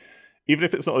 Even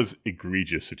if it's not as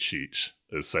egregious a cheat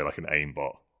as, say, like an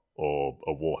aimbot or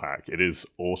a wall hack, it is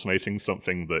automating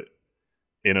something that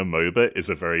in a MOBA is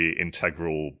a very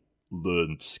integral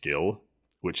learned skill,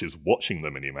 which is watching the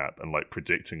minimap and like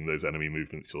predicting those enemy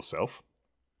movements yourself.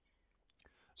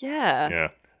 Yeah. Yeah.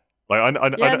 Like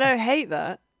I hate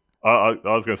that. I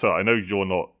was going to say, I know you're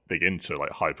not big into like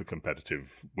hyper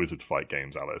competitive wizard fight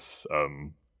games, Alice.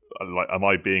 Like, am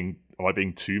I being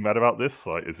too mad about this?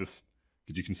 Like, is this?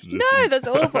 Could you consider this? No, that's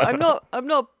awful. I'm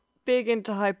not big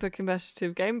into hyper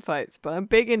competitive game fights, but I'm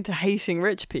big into hating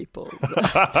rich people. So.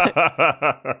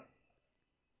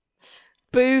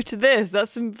 Boo to this.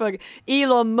 That's some fucking...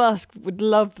 Elon Musk would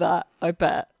love that, I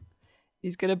bet.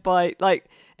 He's going to buy... Like,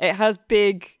 it has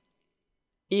big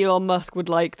Elon Musk would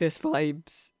like this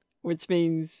vibes, which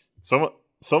means... Someone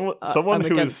I'm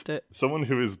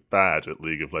who is bad at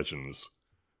League of Legends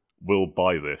will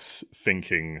buy this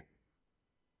thinking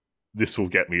this will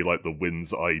get me like the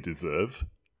wins I deserve.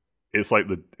 It's like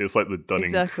the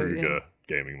Dunning-Kruger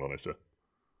gaming monitor.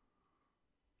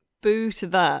 Boo to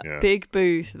that. Yeah. Big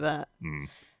boo to that.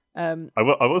 I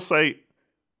will say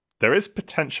there is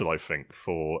potential, I think,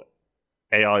 for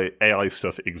AI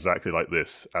stuff exactly like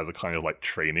this as a kind of like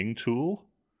training tool.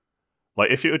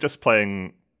 Like if you were just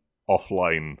playing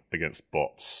offline against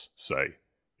bots, say,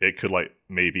 it could like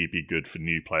maybe be good for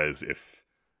new players if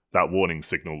that warning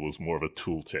signal was more of a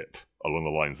tooltip along the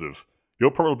lines of,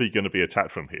 you're probably going to be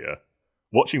attacked from here.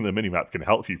 Watching the minimap can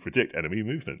help you predict enemy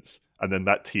movements. And then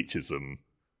that teaches them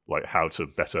like how to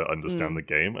better understand the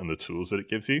game and the tools that it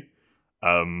gives you.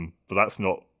 But that's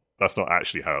not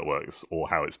actually how it works or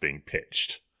how it's being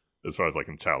pitched, as far as I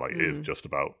can tell. Like it is just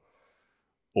about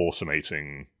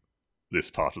automating this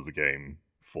part of the game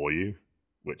for you,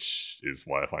 which is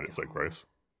why I find it so gross.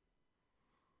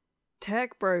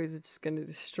 Tech bros are just going to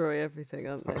destroy everything,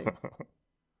 aren't they?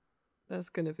 That's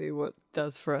going to be what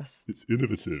does for us. It's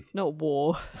innovative. Not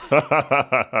war.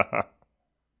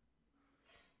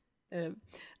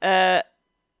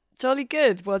 Jolly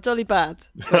good. Well, jolly bad.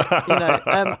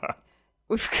 But,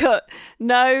 we've got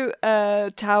no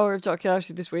Tower of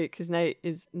Jocularity this week because Nate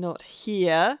is not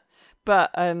here.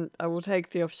 But I will take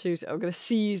the opportunity. I'm going to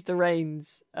seize the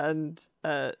reins and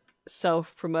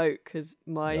self-promote because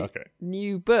my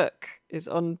new book is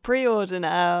on pre-order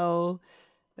now.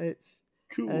 It's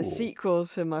a sequel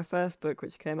to my first book,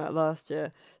 which came out last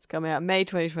year. It's coming out May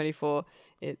 2024.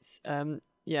 It's a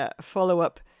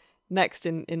follow-up next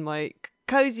in my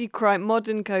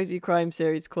modern cozy crime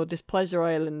series called Displeasure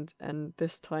Island. And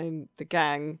this time the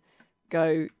gang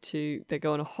go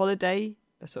on a holiday,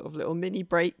 a sort of little mini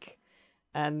break.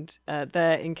 And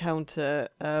there encounter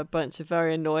a bunch of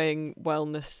very annoying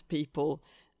wellness people,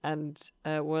 and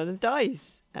one of them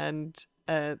dies. And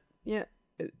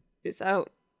it's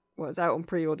out. Well, it's out on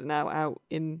pre-order now, out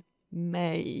in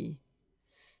May.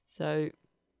 So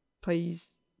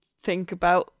please think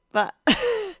about that.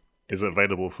 Is it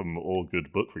available from all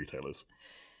good book retailers?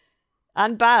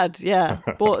 And bad, yeah.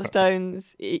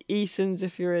 Waterstones, Eason's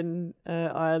if you're in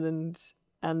Ireland,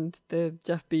 and the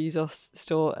Jeff Bezos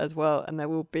store as well. And there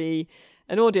will be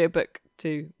an audiobook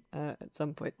too at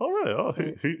some point. Oh, right. Oh,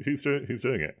 so, who's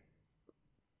doing it?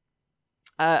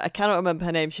 I cannot remember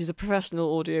her name. She's a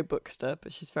professional audiobookster,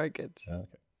 but she's very good.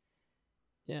 Okay.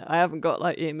 Yeah, I haven't got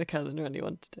like Ian McKellen or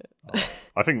anyone to do it. Oh.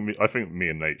 I think me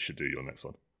and Nate should do your next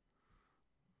one.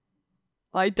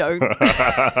 I don't.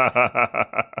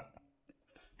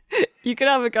 You can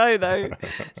have a go though.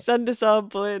 Send a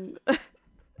sample in.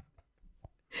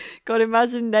 God,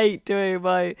 imagine Nate doing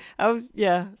oh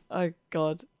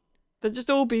God. They'd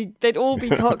all be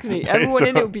Cockney. Everyone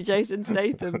in it would be Jason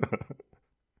Statham.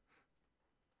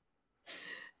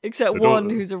 Except one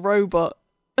who's a robot.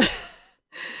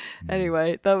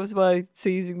 Anyway, that was my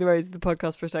seizing the reins of the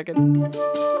podcast for a second.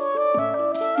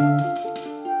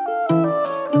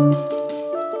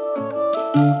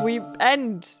 We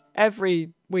end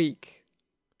every week,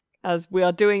 as we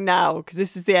are doing now, because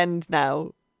this is the end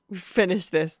now. We've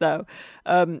finished this now,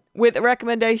 with a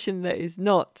recommendation that is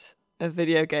not a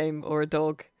video game or a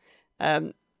dog.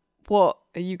 What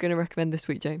are you going to recommend this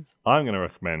week, James? I'm going to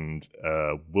recommend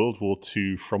World War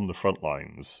II From the Front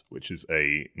Lines, which is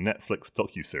a Netflix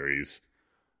docuseries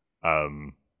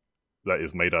that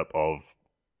is made up of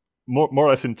more or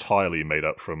less entirely made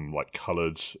up from like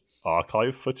coloured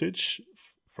archive footage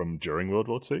from during World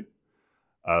War II,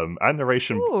 and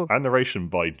narration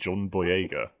by John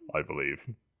Boyega, I believe.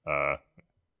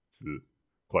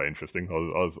 Quite interesting. I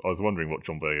was wondering what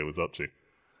John Boyega was up to.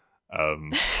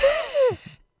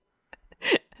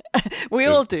 We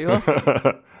all do.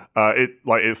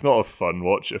 It's not a fun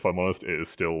watch, if I'm honest. It is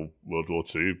still World War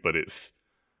II, but it's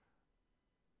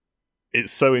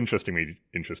so interesting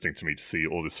to me to see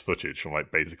all this footage from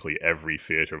like basically every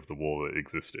theatre of the war that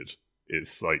existed.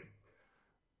 It's like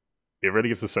it really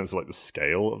gives a sense of like the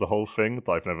scale of the whole thing that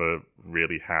I've never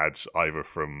really had either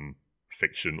from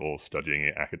fiction or studying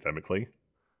it academically.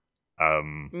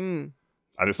 And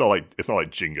it's not like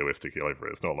jingoistic either.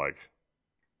 It's not like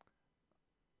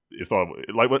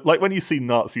when you see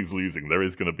Nazis losing, there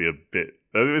is going to be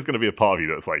a part of you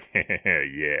that's like,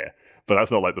 yeah, but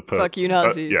that's not like the fuck you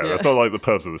Nazis. Yeah, that's not like the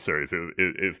purpose of the series.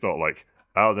 It's not like,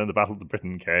 oh, then the Battle of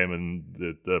Britain came and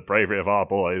the bravery of our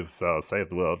boys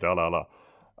saved the world, la la la.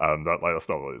 That's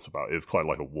not what it's about. It's quite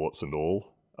like a warts and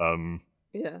all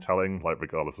telling, like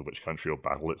regardless of which country or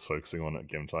battle it's focusing on at a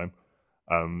given time.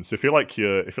 So if you like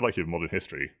your modern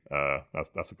history,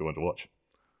 that's a good one to watch.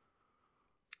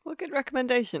 Well, good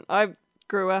recommendation. I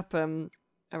grew up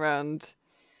around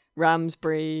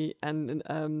Ramsbury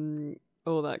and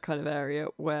all that kind of area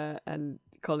and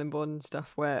Collinbourne and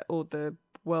stuff, where all the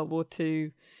World War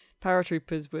II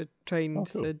paratroopers were trained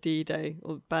for D-Day,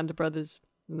 or Band of Brothers,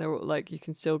 and they're all like, you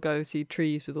can still go see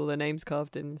trees with all their names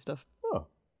carved in and stuff. Oh,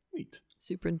 neat.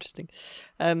 Super interesting.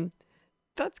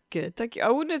 That's good. Thank you. I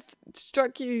wouldn't have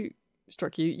struck you.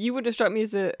 You wouldn't have struck me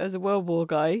as a World War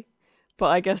guy, but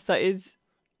I guess that is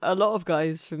a lot of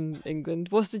guys from England.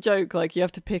 What's the joke? Like, you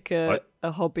have to pick a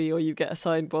hobby, or you get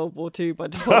assigned World War II by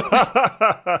default.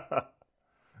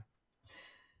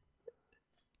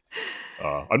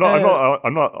 I'm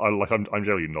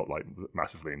generally not like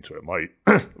massively into it.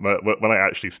 When I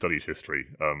actually studied history,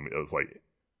 it was like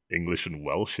English and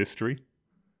Welsh history.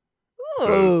 Oh.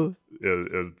 So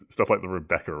it was stuff like the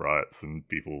Rebecca riots and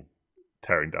people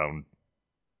tearing down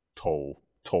toll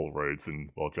roads and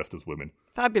while dressed as women.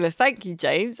 Fabulous. Thank you,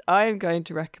 James. I am going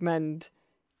to recommend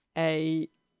I'm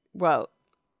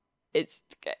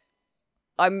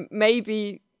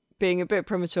maybe being a bit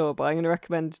premature, but I'm going to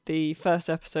recommend the first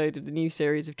episode of the new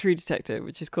series of True Detective,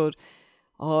 which is called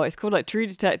like True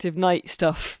Detective Night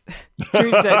Stuff.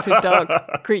 True Detective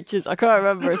Dark Creatures. I can't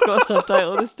remember. It's got a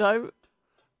subtitle this time.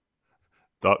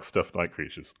 Dark Stuff Night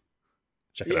Creatures.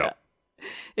 Check it out.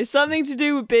 It's something to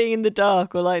do with being in the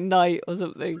dark or like night or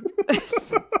something.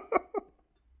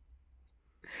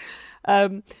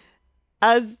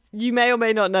 As you may or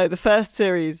may not know, the first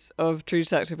series of True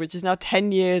Detective, which is now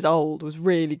 10 years old, was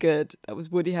really good. That was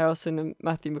Woody Harrelson and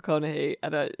Matthew McConaughey.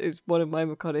 And it's one of my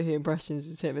McConaughey impressions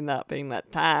is him in that, being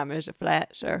like, time is a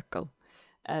flat circle.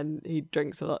 And he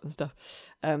drinks a lot and stuff.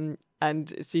 And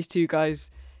it's these two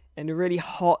guys in a really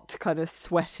hot, kind of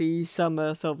sweaty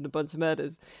summer solving a bunch of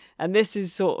murders. And this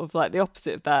is sort of like the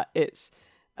opposite of that. It's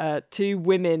two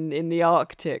women in the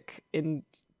Arctic, in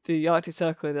the Arctic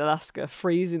Circle in Alaska,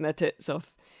 freezing their tits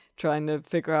off, trying to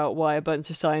figure out why a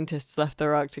bunch of scientists left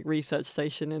their Arctic research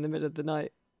station in the middle of the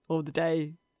night or the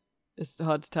day. It's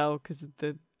hard to tell because of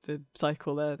the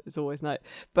cycle there is always night.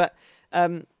 But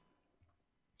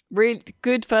really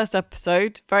good first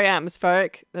episode, very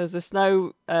atmospheric. There's a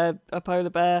polar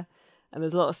bear, and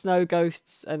there's a lot of snow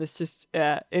ghosts, and it's just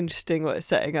interesting what it's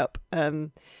setting up.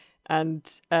 And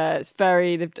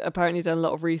they've apparently done a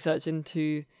lot of research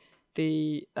into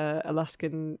the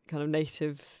Alaskan kind of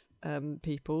native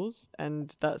peoples,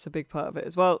 and that's a big part of it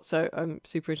as well. So I'm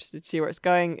super interested to see where it's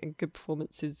going, and good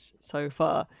performances so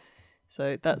far.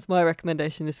 So that's my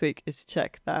recommendation this week, is to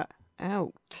check that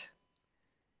out.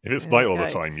 If it's night all the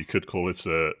time, you could call it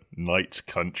Night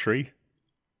Country.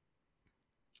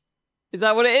 Is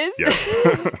that what it is? Yes.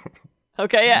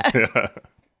 Okay, yeah.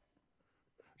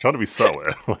 Trying to be subtle.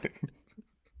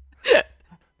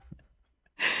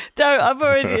 Don't.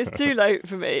 It's too late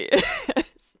for me.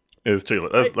 It's too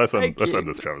late. Let's end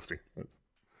this travesty.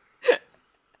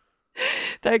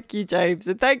 Thank you, James,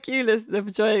 and thank you, listener,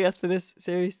 for joining us for this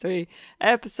Series 3,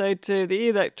 Episode 2, the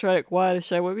Electronic Wireless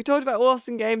Show, where we talked about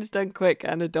awesome games done quick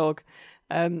and a dog.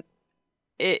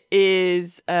 It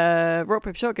is Rock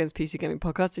Paper Shotgun's PC gaming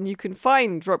podcast, and you can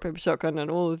find Rock Paper Shotgun on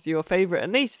all of your favourite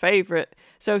and least favourite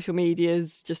social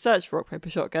medias. Just search for Rock Paper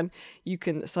Shotgun. You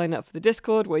can sign up for the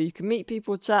Discord, where you can meet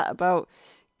people, chat about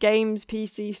games,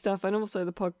 PC stuff, and also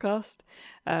the podcast.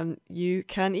 You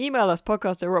can email us,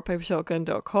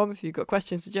 podcast@rockpapershotgun.com, if you've got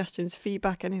questions, suggestions,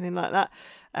 feedback, anything like that.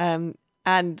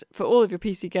 And for all of your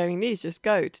PC gaming needs, just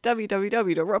go to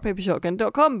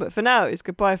www.rockpapershotgun.com. But for now, it's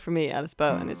goodbye from me, Alice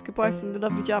Bow, and it's goodbye from the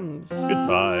lovely Jams.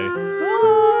 Goodbye.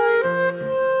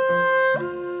 Bye.